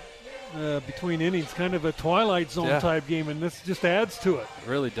between innings, kind of a Twilight Zone type game, and this just adds to it. It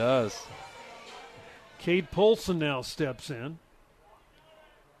really does. Cade Polson now steps in.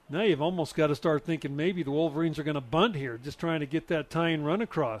 Now you've almost got to start thinking maybe the Wolverines are going to bunt here, just trying to get that tying run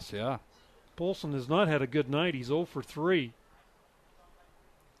across. Yeah. Polson has not had a good night. He's 0 for 3.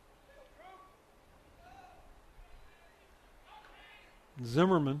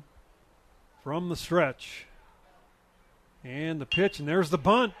 Zimmerman from the stretch. And the pitch, and there's the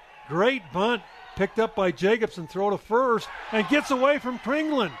bunt. Great bunt. Picked up by Jacobson, throw to first, and gets away from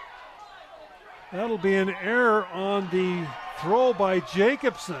Kringland. That'll be an error on the throw by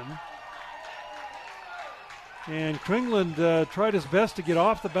Jacobson. And Kringland tried his best to get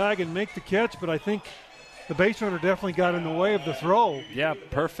off the bag and make the catch, but I think the base runner definitely got in the way of the throw. Yeah,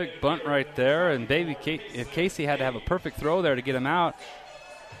 perfect bunt right there. And if Casey had to have a perfect throw there to get him out,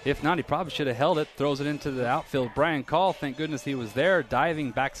 if not, he probably should have held it, throws it into the outfield. Brian Call, thank goodness he was there,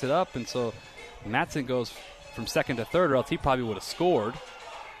 diving, backs it up, and so Madsen goes from second to third, or else he probably would have scored.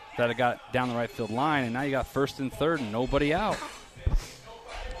 That had got down the right field line, and now you got first and third and nobody out.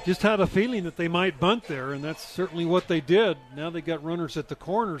 Just had a feeling that they might bunt there, and that's certainly what they did. Now they got runners at the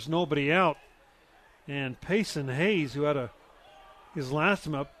corners, nobody out. And Payson Hayes, who had his last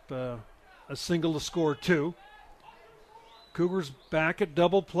time up, a single to score 2. Cougars back at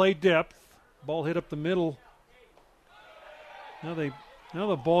double play depth. Ball hit up the middle. Now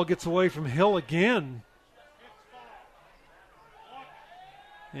the ball gets away from Hill again.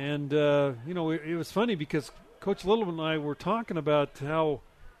 And, it was funny because Coach Little and I were talking about how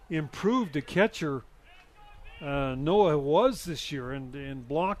improved a catcher Noah was this year in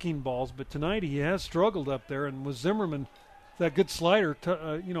blocking balls. But tonight he has struggled up there. And with Zimmerman, that good slider,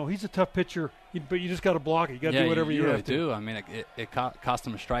 he's a tough pitcher, but you just got to block it. You got to do whatever you really have to. do. I mean, it cost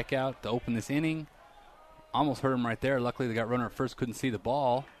him a strikeout to open this inning. Almost hurt him right there. Luckily, they got runner at first, couldn't see the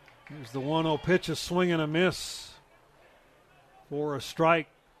ball. Here's the 1-0 pitch, a swing and a miss for a strike.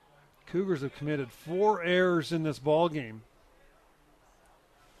 Cougars have committed 4 errors in this ball game.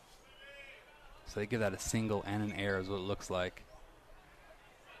 So they give that a single and an error is what it looks like.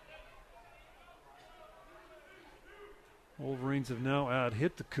 Wolverines have now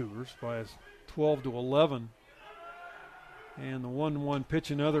out-hit the Cougars by 12-11. And the 1-1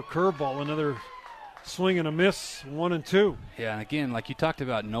 pitch, another curveball, another swing and a miss, 1-2. Yeah, and again, like you talked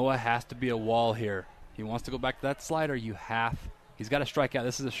about, Noah has to be a wall here. He wants to go back to that slider. He's got to strike out.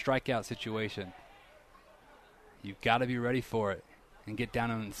 This is a strikeout situation. You've got to be ready for it and get down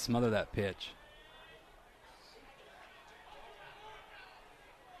and smother that pitch.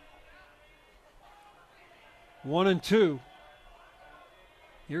 One and two.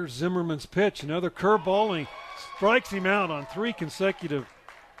 Here's Zimmerman's pitch, another curveball, and he strikes him out on 3 consecutive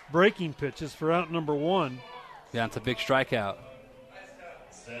breaking pitches for out number 1. Yeah, it's a big strikeout.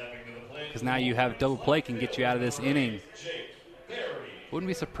 Stepping to the plate because now you have double play can get you out of this inning. Wouldn't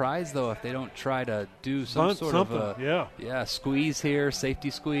be surprised, though, if they don't try to do some sort of a squeeze here, safety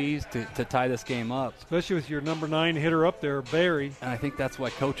squeeze to tie this game up. Especially with your number 9 hitter up there, Barry. And I think that's why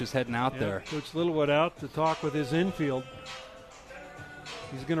Coach is heading out there. Coach Littlewood out to talk with his infield.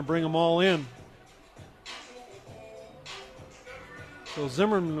 He's going to bring them all in. So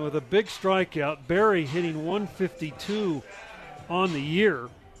Zimmerman with a big strikeout. Barry hitting 152 on the year.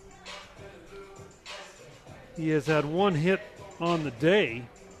 He has had one hit on the day.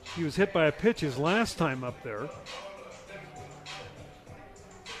 He was hit by a pitch his last time up there.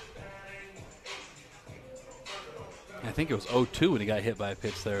 I think it was 0-2 when he got hit by a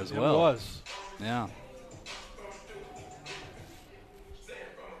pitch there as well. It was. Yeah.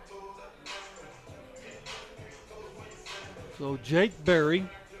 So Jake Berry,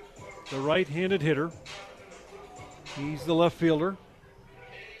 the right-handed hitter. He's the left fielder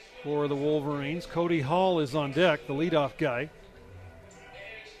for the Wolverines. Cody Hall is on deck, the leadoff guy.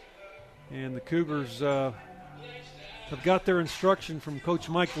 And the Cougars have got their instruction from Coach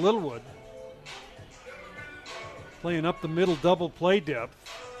Mike Littlewood. Playing up the middle double play depth.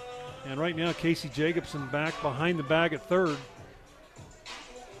 And right now Casey Jacobson back behind the bag at third.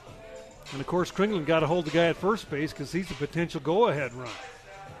 And of course Kringlen got to hold the guy at first base because he's a potential go-ahead run.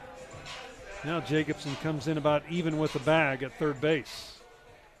 Now Jacobson comes in about even with the bag at third base.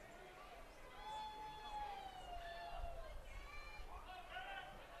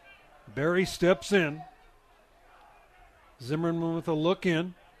 Barry steps in. Zimmerman with a look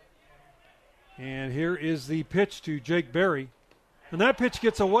in. And here is the pitch to Jake Berry. And that pitch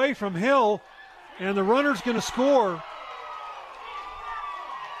gets away from Hill, and the runner's going to score.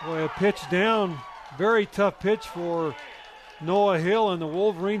 Boy, a pitch down. Very tough pitch for Noah Hill, and the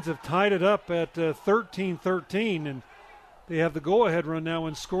Wolverines have tied it up at 13-13, and they have the go-ahead run now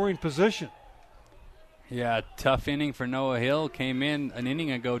in scoring position. Yeah, tough inning for Noah Hill. Came in an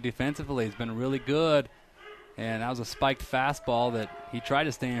inning ago defensively. He's been really good. And that was a spiked fastball that he tried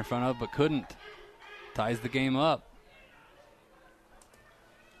to stay in front of but couldn't. Ties the game up.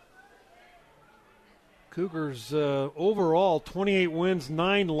 Cougars overall 28 wins,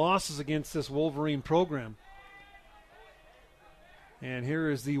 9 losses against this Wolverine program. And here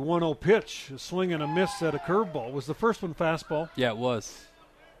is the 1-0 pitch. A swing and a miss at a curveball. Was the first one fastball? Yeah, it was.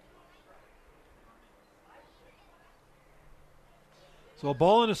 So a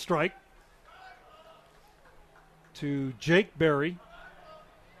ball and a strike to Jake Berry.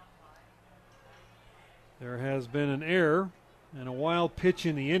 There has been an error and a wild pitch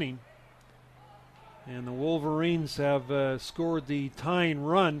in the inning. And the Wolverines have scored the tying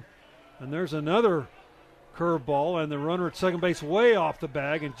run. And there's another curveball, and the runner at second base way off the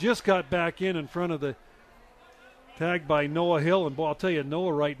bag and just got back in front of the tag by Noah Hill. And boy, I'll tell you,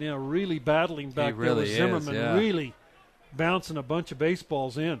 Noah right now really battling back there with Zimmerman, really bouncing a bunch of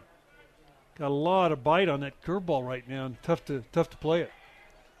baseballs in. Got a lot of bite on that curveball right now, and tough to play it.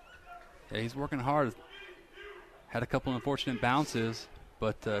 Yeah, he's working hard. Had a couple unfortunate bounces,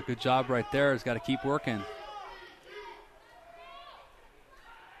 but good job right there. He's got to keep working.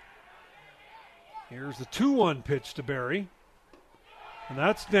 Here's the 2-1 pitch to Berry, and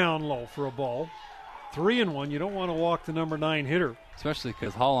that's down low for a ball. 3-1. You don't want to walk the number 9 hitter, especially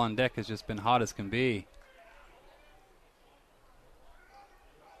because Hall on deck has just been hot as can be.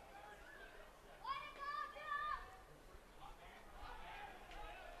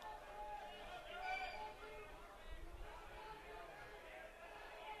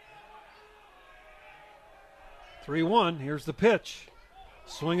 Here's the pitch.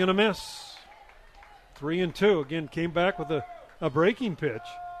 Swing and a miss. 3-2. Again, came back with a breaking pitch.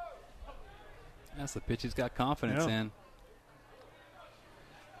 That's the pitch he's got confidence in.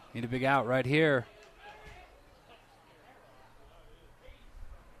 Need a big out right here.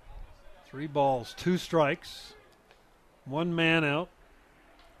 3 balls, 2 strikes. 1 man out.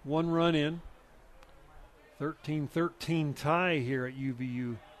 1 run in. 13-13 tie here at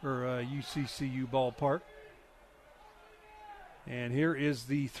UVU or UCCU ballpark. And here is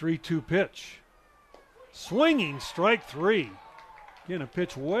the 3-2 pitch. Swinging, strike 3. Again, a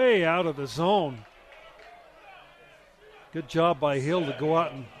pitch way out of the zone. Good job by Hill to go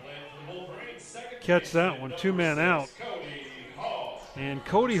out and catch that one. 2 men out. And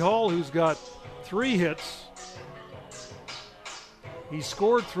Cody Hall, who's got 3 hits. He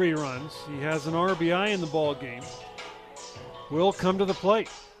scored 3 runs. He has an RBI in the ball game. Will come to the plate.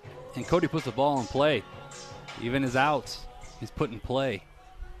 And Cody puts the ball in play. Even his outs, he's put in play.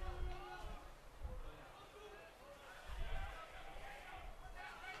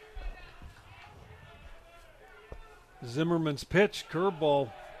 Zimmerman's pitch,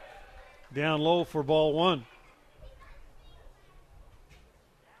 curveball, Down low for ball one.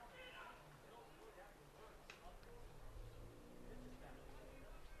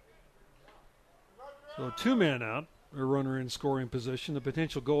 So 2 men out, a runner in scoring position. The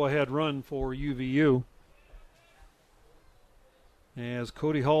potential go-ahead run for UVU. As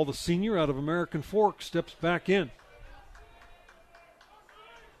Cody Hall, the senior out of American Fork, steps back in.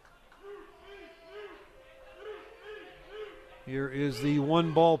 Here is the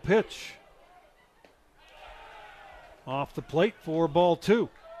 1-ball pitch. Off the plate for ball 2.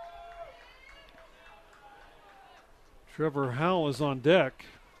 Trevor Howell is on deck.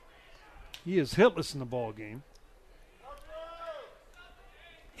 He is hitless in the ball game.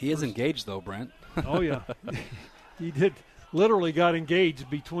 He is engaged, though, Brent. Oh, yeah. He literally got engaged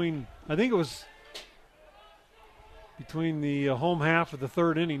between, I think it was between the home half of the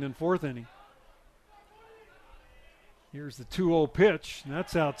 3rd inning and 4th inning. Here's the 2-0 pitch.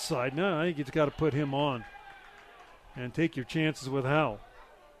 That's outside. No, I think you've got to put him on and take your chances with Howell.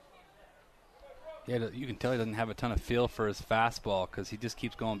 Yeah, you can tell he doesn't have a ton of feel for his fastball because he just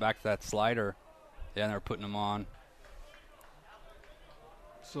keeps going back to that slider. Yeah, and they're putting him on.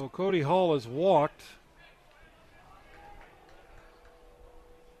 So Cody Hall has walked.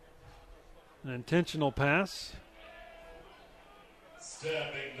 An intentional pass.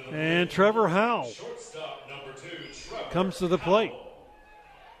 And Trevor Howell comes to the plate.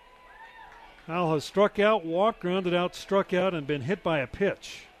 Howell has struck out, walked, grounded out, struck out, and been hit by a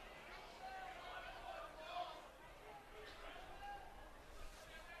pitch.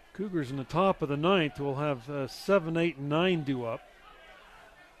 Cougars in the top of the 9th will have 7, 8, and 9 due up.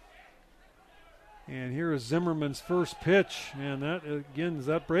 And here is Zimmerman's first pitch, and that again is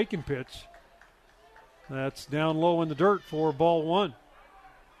that breaking pitch. That's down low in the dirt for ball 1.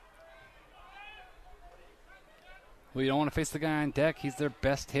 Well, you don't want to face the guy on deck. He's their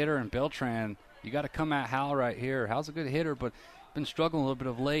best hitter in Beltran. You got to come at Hal right here. Hal's a good hitter, but been struggling a little bit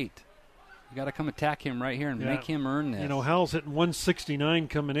of late. You got to come attack him right here and make him earn this. You know, Hal's hitting 169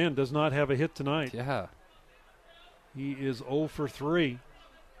 coming in. Does not have a hit tonight. Yeah. He is 0 for 3.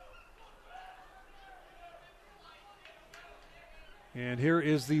 And here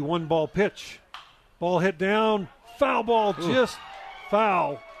is the 1-ball pitch. Ball hit down. Foul ball. Ooh. Just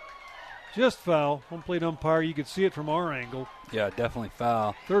foul. Just foul. Home plate umpire, you could see it from our angle. Yeah, definitely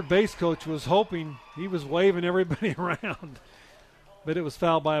foul. Third base coach was hoping. He was waving everybody around. But it was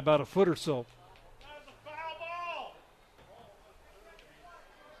foul by about a foot or so.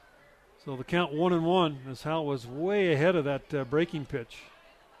 So the count 1-1 as Hal was way ahead of that breaking pitch.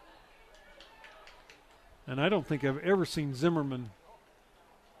 And I don't think I've ever seen Zimmerman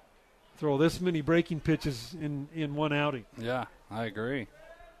throw this many breaking pitches in one outing. Yeah, I agree.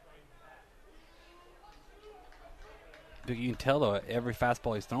 But you can tell, though, every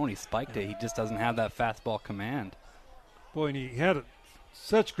fastball he's thrown, he spiked it. He just doesn't have that fastball command. Boy, and he had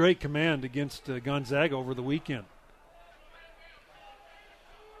such great command against Gonzaga over the weekend.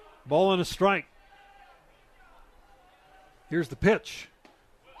 Ball and a strike. Here's the pitch.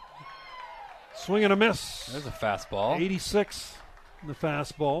 Swing and a miss. There's a fastball. 86 in the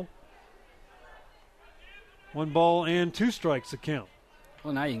fastball. 1 ball and 2 strikes to count.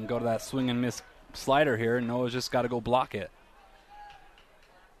 Well, now you can go to that swing and miss slider here, and Noah's just got to go block it.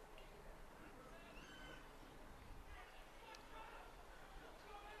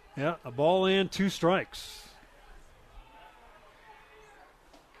 Yeah, a ball and 2 strikes.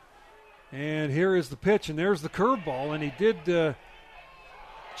 And here is the pitch, and there's the curveball, and he did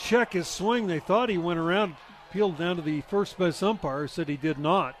check his swing. They thought he went around, peeled down to the first base umpire, said he did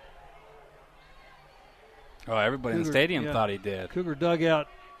not. Oh, everybody in the stadium thought he did. Cougar dugout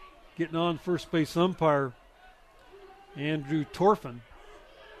getting on first base umpire Andrew Torfin.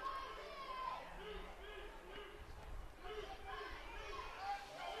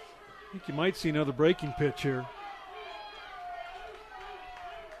 I think you might see another breaking pitch here.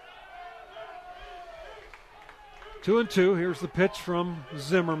 Two and two. Here's the pitch from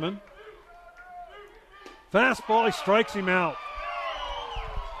Zimmerman. Fastball, he strikes him out.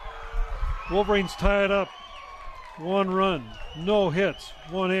 Wolverines tie it up. 1 run, no hits,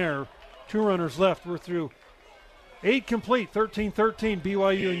 1 error, 2 runners left. We're through 8 complete, 13-13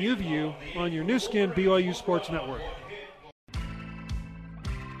 BYU and UVU on your new skin BYU Sports Network.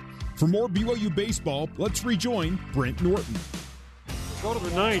 For more BYU baseball, let's rejoin Brent Norton. Go to the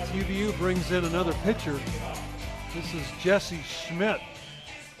 9th. UVU brings in another pitcher. This is Jesse Schmidt,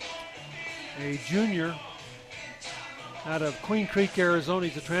 a junior out of Queen Creek, Arizona.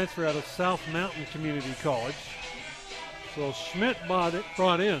 He's a transfer out of South Mountain Community College. So Schmidt brought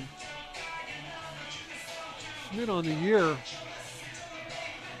in. Schmidt on the year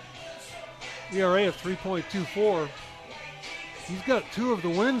ERA of 3.24. He's got 2 of the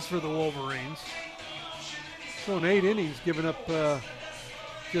wins for the Wolverines. So in 8 innings, giving up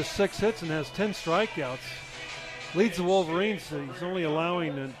just 6 hits and has 10 strikeouts. Leads the Wolverines. He's only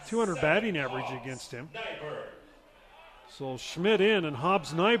allowing a 200 batting average against him. So Schmidt in, and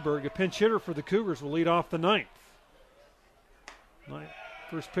Hobbs Nyberg, a pinch hitter for the Cougars, will lead off the 9th.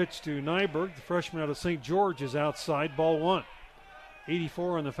 First pitch to Nyberg, the freshman out of St. George, is outside, ball 1.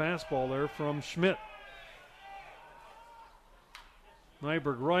 84 on the fastball there from Schmidt.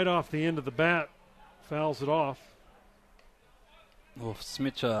 Nyberg right off the end of the bat, fouls it off. Well,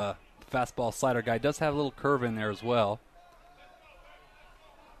 Smith, fastball slider guy, does have a little curve in there as well.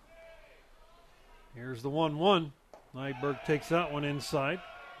 Here's the 1-1. Nyberg takes that one inside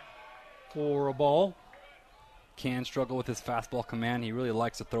for a ball. Can struggle with his fastball command. He really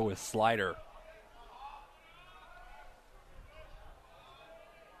likes to throw his slider.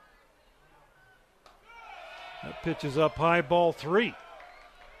 That pitch is up high, ball 3.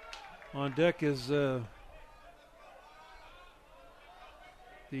 On deck is the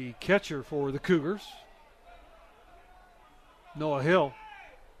catcher for the Cougars, Noah Hill.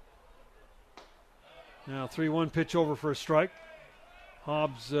 Now 3-1 pitch over for a strike.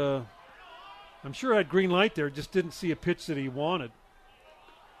 Hobbs, I'm sure had green light there, just didn't see a pitch that he wanted.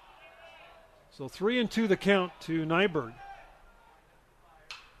 So 3-2 the count to Nyberg.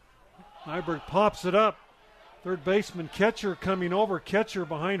 Nyberg pops it up. Third baseman Ketcher coming over. Ketcher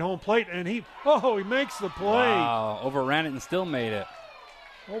behind home plate, and he makes the play. Wow, overran it and still made it.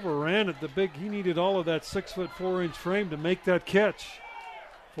 Overran it. He needed all of that 6'4" frame to make that catch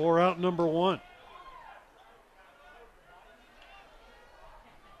for out number 1.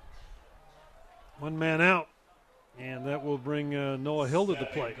 One man out, and that will bring Noah Hill to the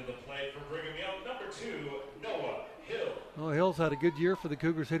plate. To the plate for Brigham Young, number 2, Noah Hill. Noah Hill's had a good year for the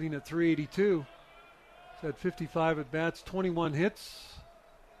Cougars, hitting at .382. He's had 55 at-bats, 21 hits,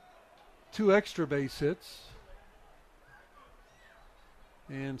 2 extra base hits,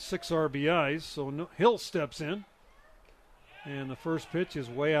 and 6 RBIs. So Hill steps in, and the first pitch is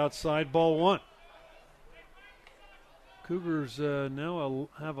way outside, ball 1. Cougars now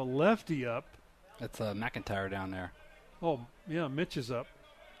have a lefty up. That's McIntyre down there. Oh, yeah, Mitch is up.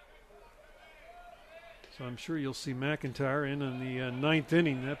 So I'm sure you'll see McIntyre in the 9th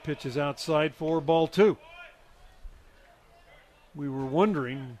inning. That pitch is outside for ball 2. We were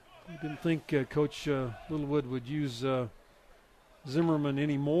wondering, we didn't think Coach Littlewood would use Zimmerman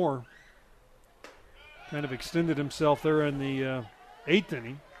anymore. Kind of extended himself there in the 8th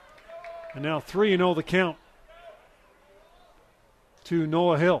inning. And now 3-0 the count to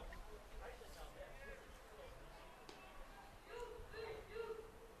Noah Hill.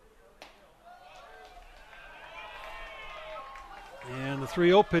 And the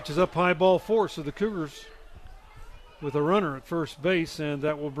 3-0 pitch is up high, ball 4. So the Cougars with a runner at first base, and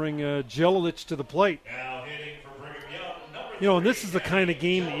that will bring Jelilich to the plate. Now hitting for Brigham Young, number 3. And this is the kind of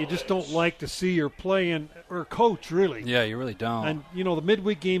game that you just don't like to see or play in or coach, really. Yeah, you really don't. And, the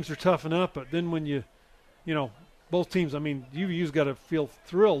midweek games are tough enough, but then when both teams, UVU's got to feel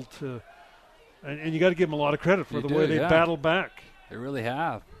thrilled to, and you got to give them a lot of credit for the way they battled back. They really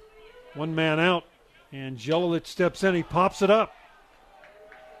have. One man out, and Jelilich steps in. He pops it up.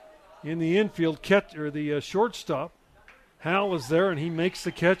 In the infield, the shortstop, Hal is there, and he makes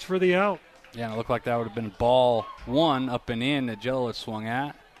the catch for the out. Yeah, and it looked like that would have been ball 1 up and in that Jelilich swung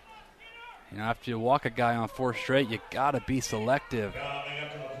at. After you walk a guy on 4 straight, you got to be selective. Coming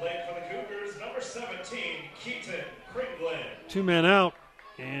up to the plate for the Cougars, number 17, Keaton Kringlen. 2 men out,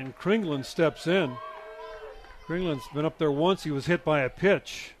 and Kringlen steps in. Kringlen's been up there once. He was hit by a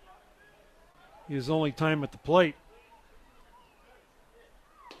pitch. His only time at the plate.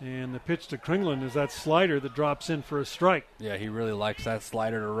 And the pitch to Kringlen is that slider that drops in for a strike. Yeah, he really likes that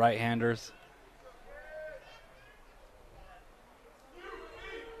slider to right-handers.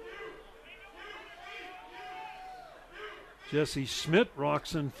 Jesse Schmidt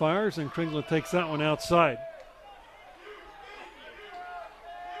rocks and fires, and Kringlen takes that one outside.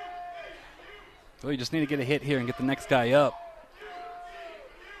 Well, you just need to get a hit here and get the next guy up.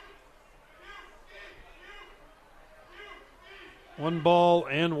 One ball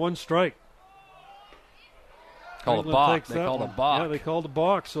and 1 strike. Called a balk. They called a balk. Yeah, they called a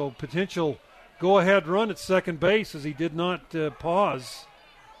balk. So potential go-ahead run at second base as he did not pause.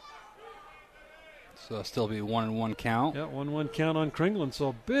 So it'll still be 1-1 count. Yeah, 1-1 count on Kringlen.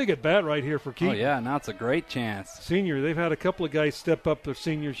 So big at bat right here for Keaton. Oh, yeah, now it's a great chance. Senior, they've had a couple of guys step up, their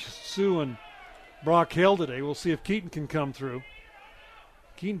seniors, Sue and Brock Hale today. We'll see if Keaton can come through.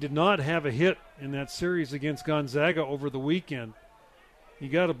 Keaton did not have a hit in that series against Gonzaga over the weekend. You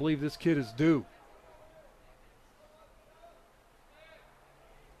got to believe this kid is due.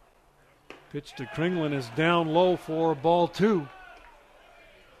 Pitch to Kringlen is down low for ball 2.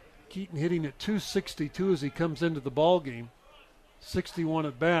 Keaton hitting at 262 as he comes into the ball game. 61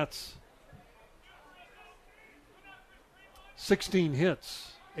 at bats. 16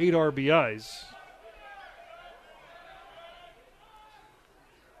 hits, 8 RBIs.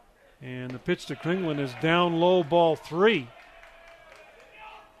 And the pitch to Kringlen is down low, ball 3.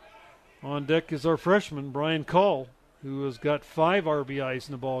 On deck is our freshman, Brian Call, who has got 5 RBIs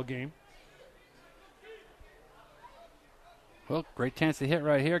in the ball game. Well, great chance to hit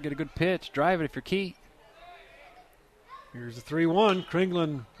right here. Get a good pitch. Drive it if you're Keat. Here's the 3-1.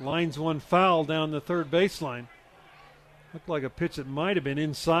 Kringlen lines one foul down the third baseline. Looked like a pitch that might have been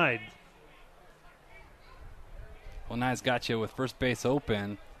inside. Well, now he's got you with first base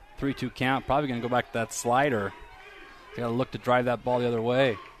open. 3-2 count. Probably going to go back to that slider. Got to look to drive that ball the other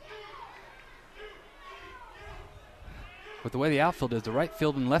way. With the way the outfield is, the right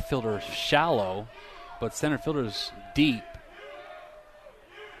field and left fielder is shallow, but center fielder is deep.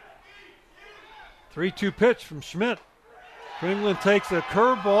 3-2 pitch from Schmidt. Kringlen takes a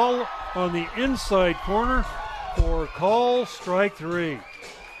curveball on the inside corner for call, strike 3.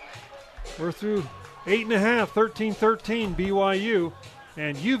 We're through 8.5, 13-13 BYU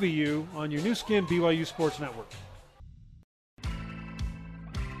and UVU on your new skin BYU Sports Network.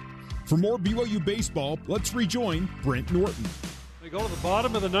 For more BYU baseball, let's rejoin Brent Norton. We go to the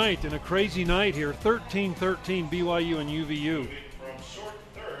bottom of the ninth in a crazy night here, 13-13 BYU and UVU.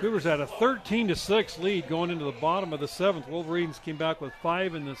 Cougars had a 13-6 lead going into the bottom of the 7th. Wolverines came back with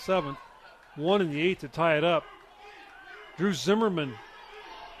 5 in the 7th, 1 in the 8th to tie it up. Drew Zimmerman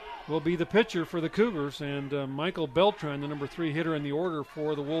will be the pitcher for the Cougars, and Michael Beltran, the number 3 hitter in the order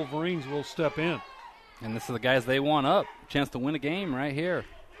for the Wolverines, will step in. And this is the guys they want up. Chance to win a game right here.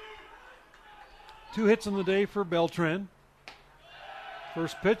 2 hits in the day for Beltran.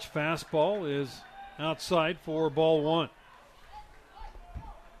 First pitch, fastball, is outside for ball 1.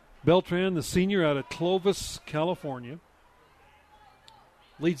 Beltran, the senior out of Clovis, California,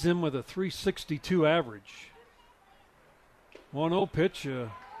 leads him with a .362 average. 1-0 pitch,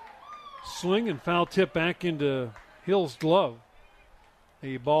 swing and foul tip back into Hill's glove.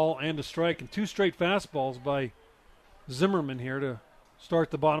 A ball and a strike, and 2 straight fastballs by Zimmerman here to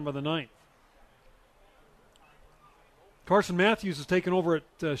start the bottom of the 9th. Carson Matthews has taken over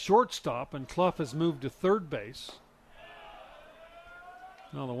at shortstop, and Clough has moved to third base.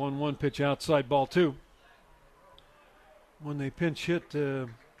 Now the 1-1 pitch outside, ball 2. When they pinch hit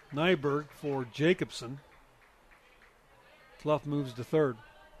Nyberg for Jacobson, Clough moves to third.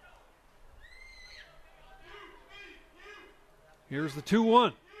 Here's the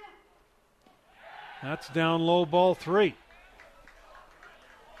 2-1. That's down low, ball 3.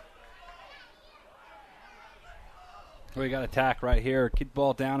 Well, you got attack right here. Keep the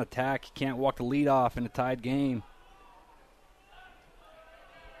ball down, attack. You can't walk the lead off in a tied game.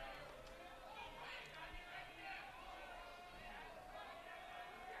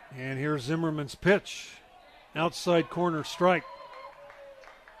 And here's Zimmerman's pitch. Outside corner strike.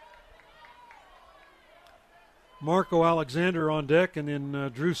 Marco Alexander on deck, and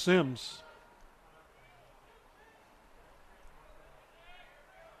then Drew Sims.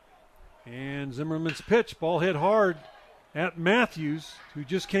 And Zimmerman's pitch. Ball hit hard at Matthews, who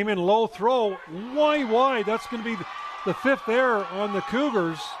just came in low throw. Wide. That's going to be the 5th error on the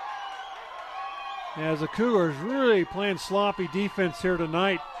Cougars. As the Cougars really playing sloppy defense here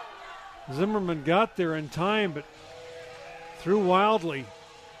tonight. Zimmerman got there in time, but threw wildly.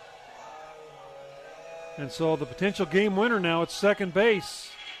 And so the potential game winner now at second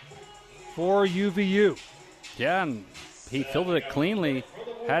base for UVU. Yeah, and he fielded it cleanly,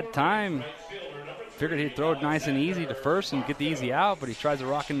 had time. Figured he'd throw it nice and easy to first and get the easy out, but he tries to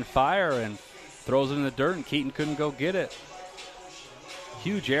rock and fire and throws it in the dirt, and Keaton couldn't go get it.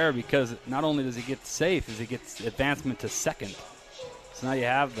 Huge error, because not only does he get safe, as he gets advancement to second. So now you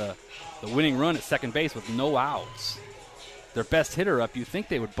have the winning run at second base with no outs. Their best hitter up, you think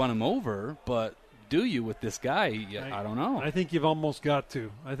they would bunt him over, but do you with this guy? I don't know. I think you've almost got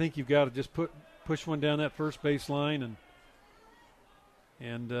to. I think you've got to just push one down that first base line,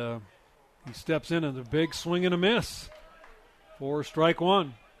 and he steps in and a big swing and a miss for strike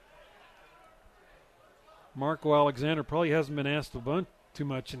 1. Marco Alexander probably hasn't been asked to bunt too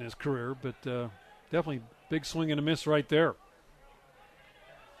much in his career, but definitely big swing and a miss right there.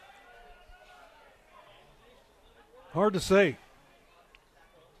 Hard to say.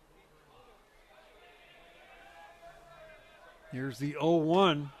 Here's the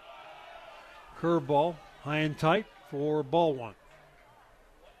 0-1 curveball, high and tight for ball 1.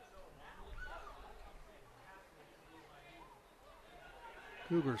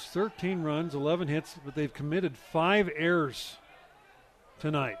 Cougars 13 runs, 11 hits, but they've committed 5 errors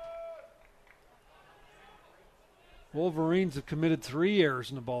tonight. Wolverines have committed 3 errors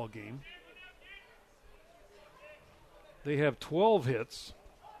in the ball game. They have 12 hits.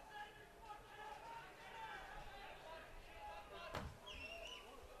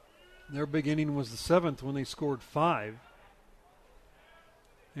 Their big inning was the 7th when they scored 5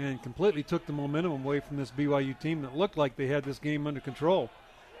 and completely took the momentum away from this BYU team that looked like they had this game under control.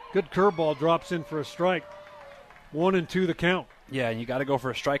 Good curveball, drops in for a strike. 1-2 the count. Yeah, and you got to go for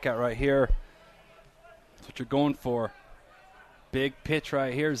a strikeout right here. That's what you're going for. Big pitch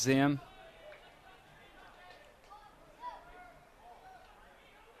right here, Zim.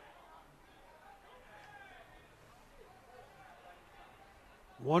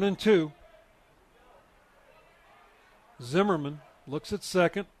 One and two. Zimmerman looks at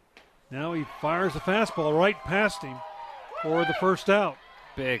second. Now he fires a fastball right past him for the first out.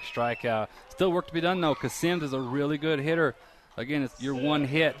 Big strikeout. Still work to be done, though, because Sims is a really good hitter. Again, it's your one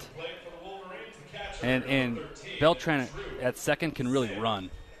hit. And Beltran at second can really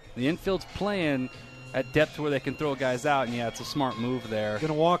run. The infield's playing at depth where they can throw guys out, and, yeah, it's a smart move there. Going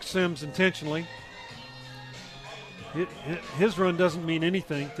to walk Sims intentionally. His run doesn't mean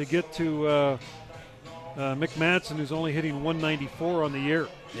anything to get to Mick Madsen, who's only hitting 194 on the year.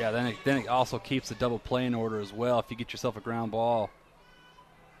 Yeah, then it also keeps the double play in order as well if you get yourself a ground ball.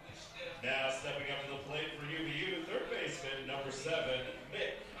 Now stepping up to the plate for UVU, third baseman, number 7,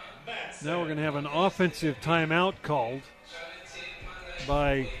 Mick Madsen. Now we're going to have an offensive timeout called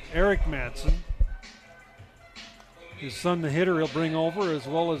by Eric Madsen. His son, the hitter, he'll bring over, as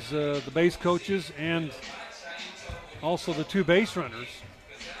well as the base coaches and also the 2 base runners.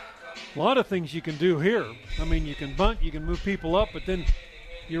 A lot of things you can do here. I mean, you can bunt, you can move people up, but then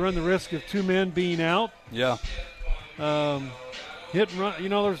you run the risk of 2 men being out. Yeah. Hit and run. You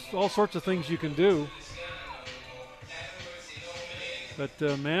know, there's all sorts of things you can do. But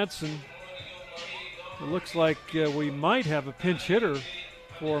Madsen, it looks like we might have a pinch hitter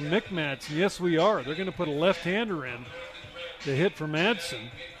for Mick Madsen. Yes, we are. They're going to put a left-hander in to hit for Madsen.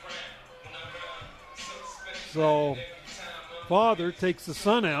 So, father takes the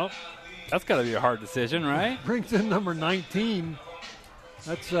son out. That's got to be a hard decision, right? Brings in number 19.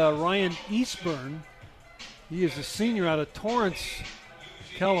 That's Ryan Eastburn. He is a senior out of Torrance,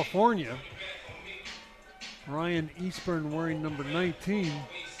 California. Ryan Eastburn wearing number 19.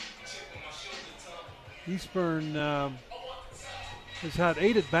 Eastburn has had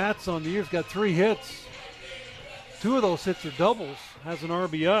 8 at-bats on the year. He's got 3 hits. 2 of those hits are doubles. Has an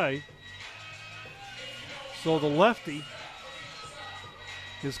RBI. So the lefty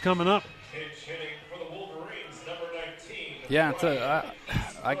is coming up. Pitch hitting for the Wolverines, number 19. Yeah,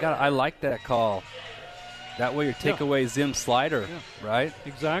 I like that call. That way you take away Zim's slider, right?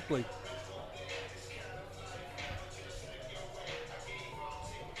 Exactly.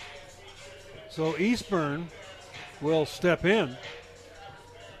 So Eastburn will step in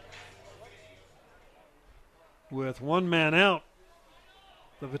with 1 man out.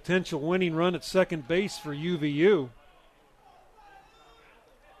 The potential winning run at second base for UVU.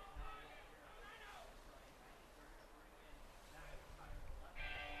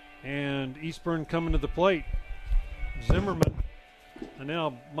 And Eastburn coming to the plate. Zimmerman. And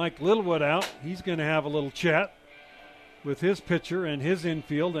now Mike Littlewood out. He's going to have a little chat with his pitcher and his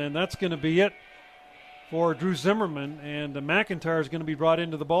infield, and that's going to be it for Drew Zimmerman. And McIntyre is going to be brought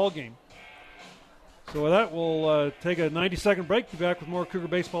into the ball game. So with that, we'll take a 90-second break. Be back with more Cougar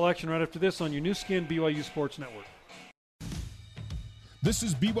baseball action right after this on your new skin BYU Sports Network. This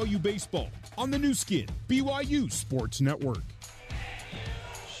is BYU Baseball on the new skin BYU Sports Network.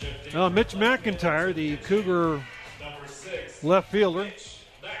 Mitch McIntyre, the Cougar left fielder,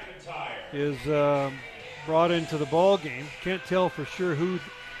 is brought into the ball game. Can't tell for sure who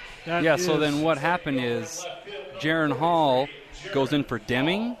that is. So then what happened is Jaron Hall goes in for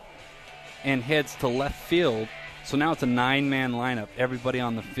Deming and heads to left field. So now it's a 9-man lineup. Everybody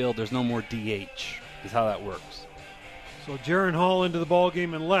on the field. There's no more DH is how that works. So Jaron Hall into the ball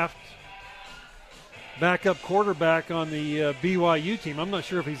game and left. Backup quarterback on the BYU team. I'm not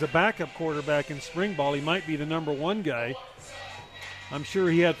sure if he's a backup quarterback in spring ball. He might be the number 1 guy. I'm sure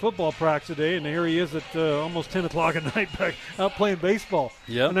he had football practice today, and here he is at almost 10 o'clock at night back out playing baseball.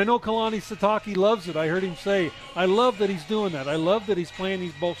 Yep. And I know Kalani Satake loves it. I heard him say, I love that he's doing that. I love that he's playing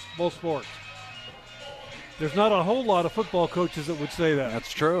these both sports. There's not a whole lot of football coaches that would say that.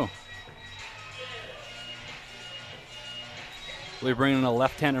 That's true. We bring in a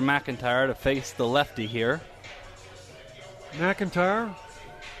left-hander McIntyre to face the lefty here. McIntyre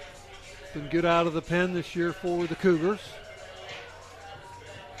been good out of the pen this year for the Cougars.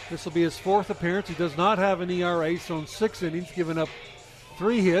 This will be his 4th appearance. He does not have an ERA, so in 6 innings, giving up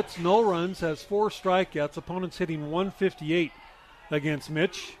 3 hits, no runs, has 4 strikeouts. Opponents hitting 158 against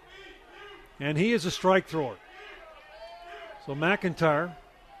Mitch. And he is a strike thrower. So McIntyre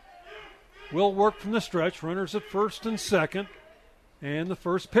will work from the stretch. Runners at first and second. And the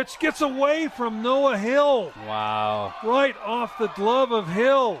first pitch gets away from Noah Hill. Wow. Right off the glove of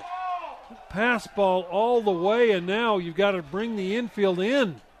Hill. Pass ball all the way, and now you've got to bring the infield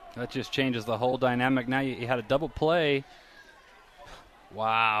in. That just changes the whole dynamic. Now you had a double play.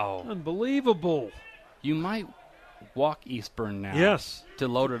 Wow. Unbelievable. You might walk Eastburn now. Yes. To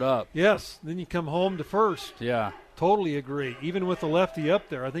load it up. Yes. Then you come home to first. Yeah. Totally agree. Even with the lefty up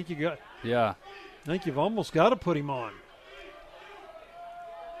there, I think you've almost got to put him on.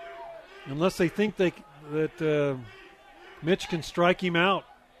 Unless they think that Mitch can strike him out.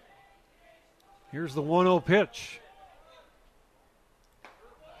 Here's the 1-0 pitch.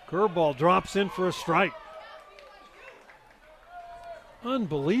 Curveball drops in for a strike.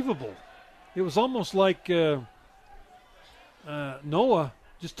 Unbelievable. It was almost like Noah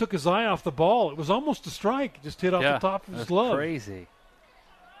just took his eye off the ball. It was almost a strike. Just hit off the top of his glove. Crazy.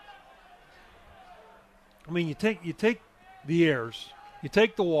 I mean, you take the errors, you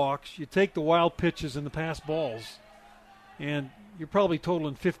take the walks, you take the wild pitches and the pass balls, and you're probably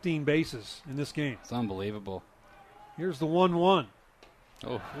totaling 15 bases in this game. It's unbelievable. Here's the 1-1.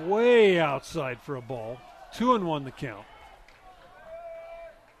 Oh. Way outside for a ball. 2-1 the count.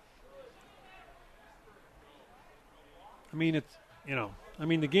 I mean,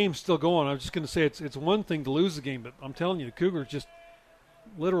 the game's still going. I was just going to say it's one thing to lose the game, but I'm telling you, the Cougars just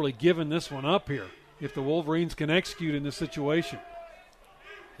literally giving this one up here if the Wolverines can execute in this situation.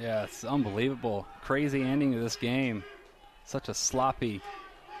 Yeah, it's unbelievable. Crazy ending to this game. Such a sloppy,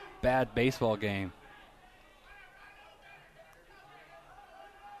 bad baseball game.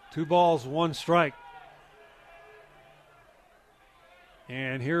 2 balls, 1 strike.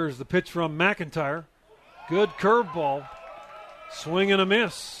 And here's the pitch from McIntyre. Good curveball. Swing and a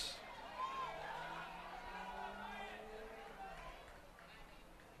miss.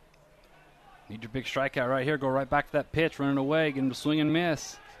 Need your big strikeout right here. Go right back to that pitch, run it away, get him to swing and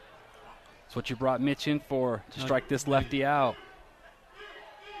miss. That's what you brought Mitch in for, to strike this lefty out.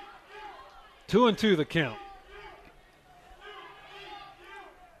 2-2 the count.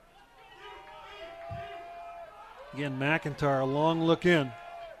 Again, McIntyre, a long look in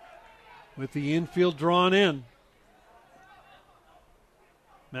with the infield drawn in.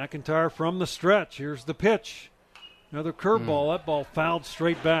 McIntyre from the stretch. Here's the pitch. Another curveball. That ball fouled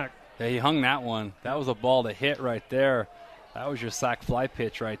straight back. Yeah, he hung that one. That was a ball to hit right there. That was your sac fly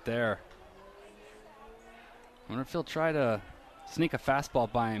pitch right there. I wonder if he'll try to sneak a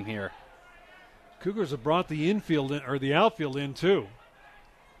fastball by him here. Cougars have brought the infield in, or the outfield in too,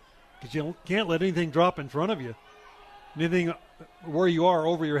 because you can't let anything drop in front of you. Anything where you are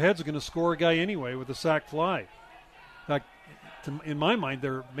over your head is going to score a guy anyway with a sac fly. In fact, in my mind,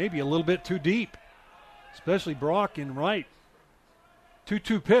 they're maybe a little bit too deep, especially Brock in right.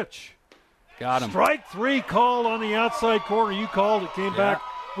 2-2 pitch. Got him. Strike 3 called on the outside corner. You called it. Came back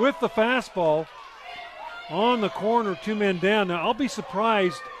with the fastball on the corner, 2 men down. Now, I'll be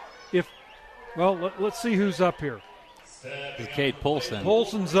surprised if, well, let's see who's up here. It's Cade Polson.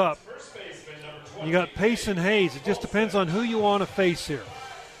 Polson's up. You got Payson Hayes. It just depends on who you want to face here.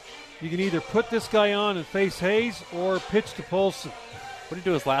 You can either put this guy on and face Hayes or pitch to Polson. What did he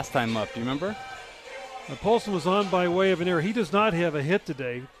do his last time up? Do you remember? Polson was on by way of an error. He does not have a hit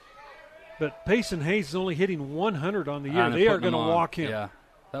today, but Payson Hayes is only hitting 100 on the year. They are going to walk him. Yeah,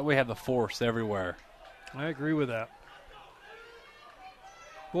 that way have the force everywhere. I agree with that.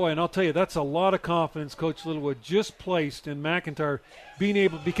 Boy, and I'll tell you, that's a lot of confidence Coach Littlewood just placed in McIntyre being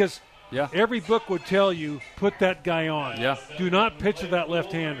able, because every book would tell you, put that guy on. Yeah. Do not pitch to that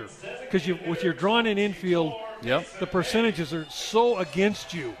left-hander. Because with your drawn-in infield, the percentages are so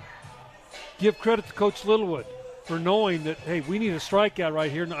against you. Give credit to Coach Littlewood for knowing that, hey, we need a strikeout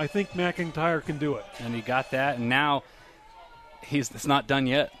right here, and I think McIntyre can do it. And he got that, and now it's not done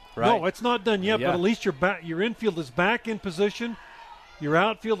yet, right? No, it's not done yet, but at least your infield is back in position. Your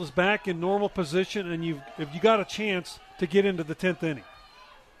outfield is back in normal position, and you got a chance to get into the 10th inning.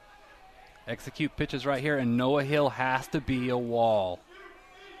 Execute pitches right here, and Noah Hill has to be a wall.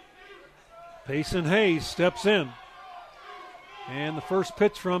 Payson Hayes steps in. And the first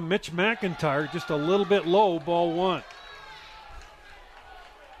pitch from Mitch McIntyre, just a little bit low, ball 1.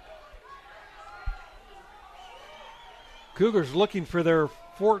 Cougars looking for their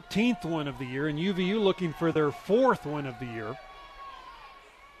 14th win of the year, and UVU looking for their 4th win of the year.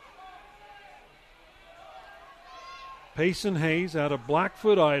 Payson Hayes out of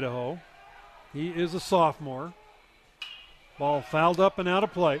Blackfoot, Idaho. He is a sophomore. Ball fouled up and out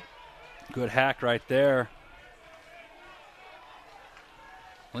of play. Good hack right there.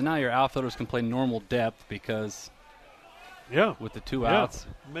 Well, now your outfielders can play normal depth because with the 2 outs.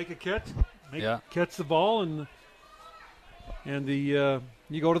 Make a catch. Yeah. Catch the ball, and you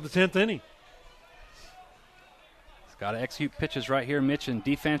go to the 10th inning. He's got to execute pitches right here, Mitch. In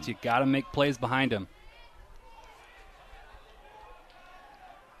defense, you got to make plays behind him.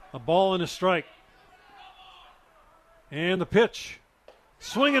 A ball and a strike. And the pitch.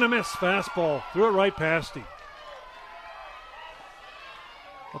 Swing and a miss. Fastball. Threw it right past him.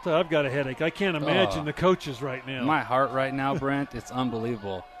 I'll tell you, I've got a headache. I can't imagine the coaches right now. My heart right now, Brent, it's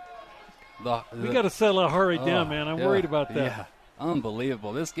unbelievable. We got to settle our heart rate down, man. I'm worried about that. Yeah,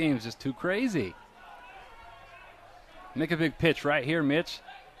 unbelievable. This game is just too crazy. Make a big pitch right here, Mitch.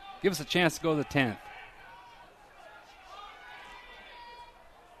 Give us a chance to go to the 10th.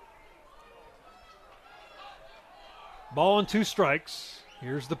 Ball and 2 strikes.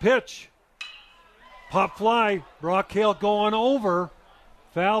 Here's the pitch. Pop fly. Brock Hale going over.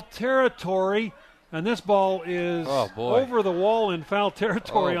 Foul territory. And this ball is over the wall in foul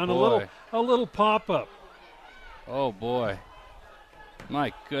territory on a little pop-up. Oh, boy.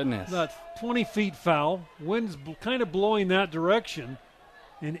 My goodness. That's 20 feet foul. Wind's kind of blowing that direction.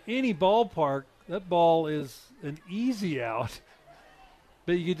 In any ballpark, that ball is an easy out.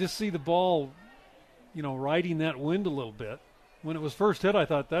 But you just see the ball, riding that wind a little bit. When it was first hit, I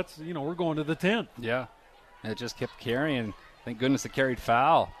thought we're going to the 10th. Yeah. And it just kept carrying. Thank goodness it carried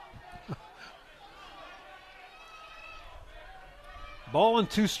foul. Ball and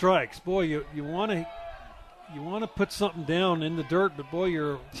 2 strikes. Boy, you want to put something down in the dirt, but boy,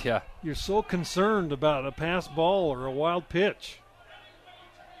 you're so concerned about a pass ball or a wild pitch.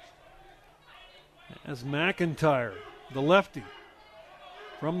 As McIntyre, the lefty,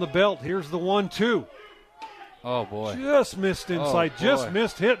 from the belt. Here's the 1-2. Oh, boy. Just missed inside. Just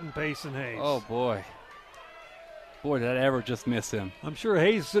missed hitting Payson Hayes. Oh, boy. Boy, did I ever just miss him. I'm sure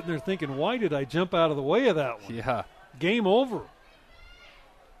Hayes is sitting there thinking, why did I jump out of the way of that one? Yeah. Game over.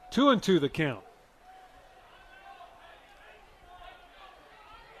 2-2 the count.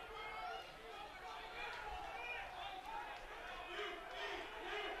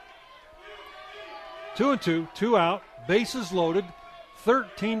 Two and two, 2 out, bases loaded,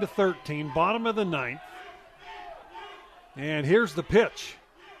 13-13, bottom of the 9th. And here's the pitch.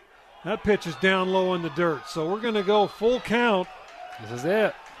 That pitch is down low in the dirt, so we're going to go full count. This is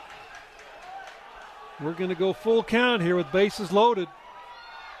it. We're going to go full count here with bases loaded.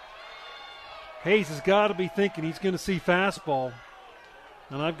 Hayes has got to be thinking he's going to see fastball,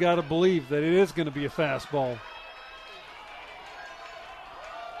 and I've got to believe that it is going to be a fastball.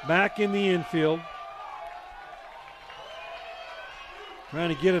 Back in the infield.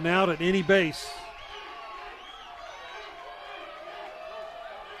 Trying to get an out at any base.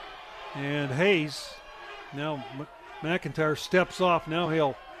 And Hayes, now McIntyre steps off. Now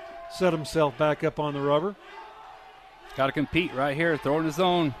he'll set himself back up on the rubber. Got to compete right here. Throw in his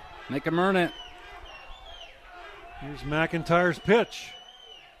zone. Make him earn it. Here's McIntyre's pitch.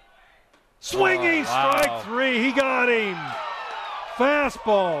 Swinging, strike 3. He got him.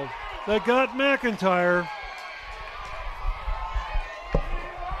 Fastball that got McIntyre.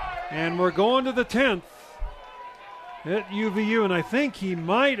 And we're going to the 10th at UVU, and I think he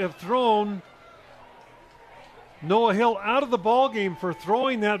might have thrown Noah Hill out of the ball game for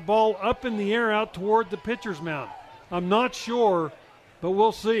throwing that ball up in the air out toward the pitcher's mound. I'm not sure, but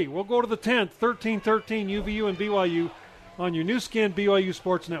we'll see. We'll go to the 10th, 13-13, UVU and BYU on your new skin BYU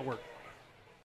Sports Network.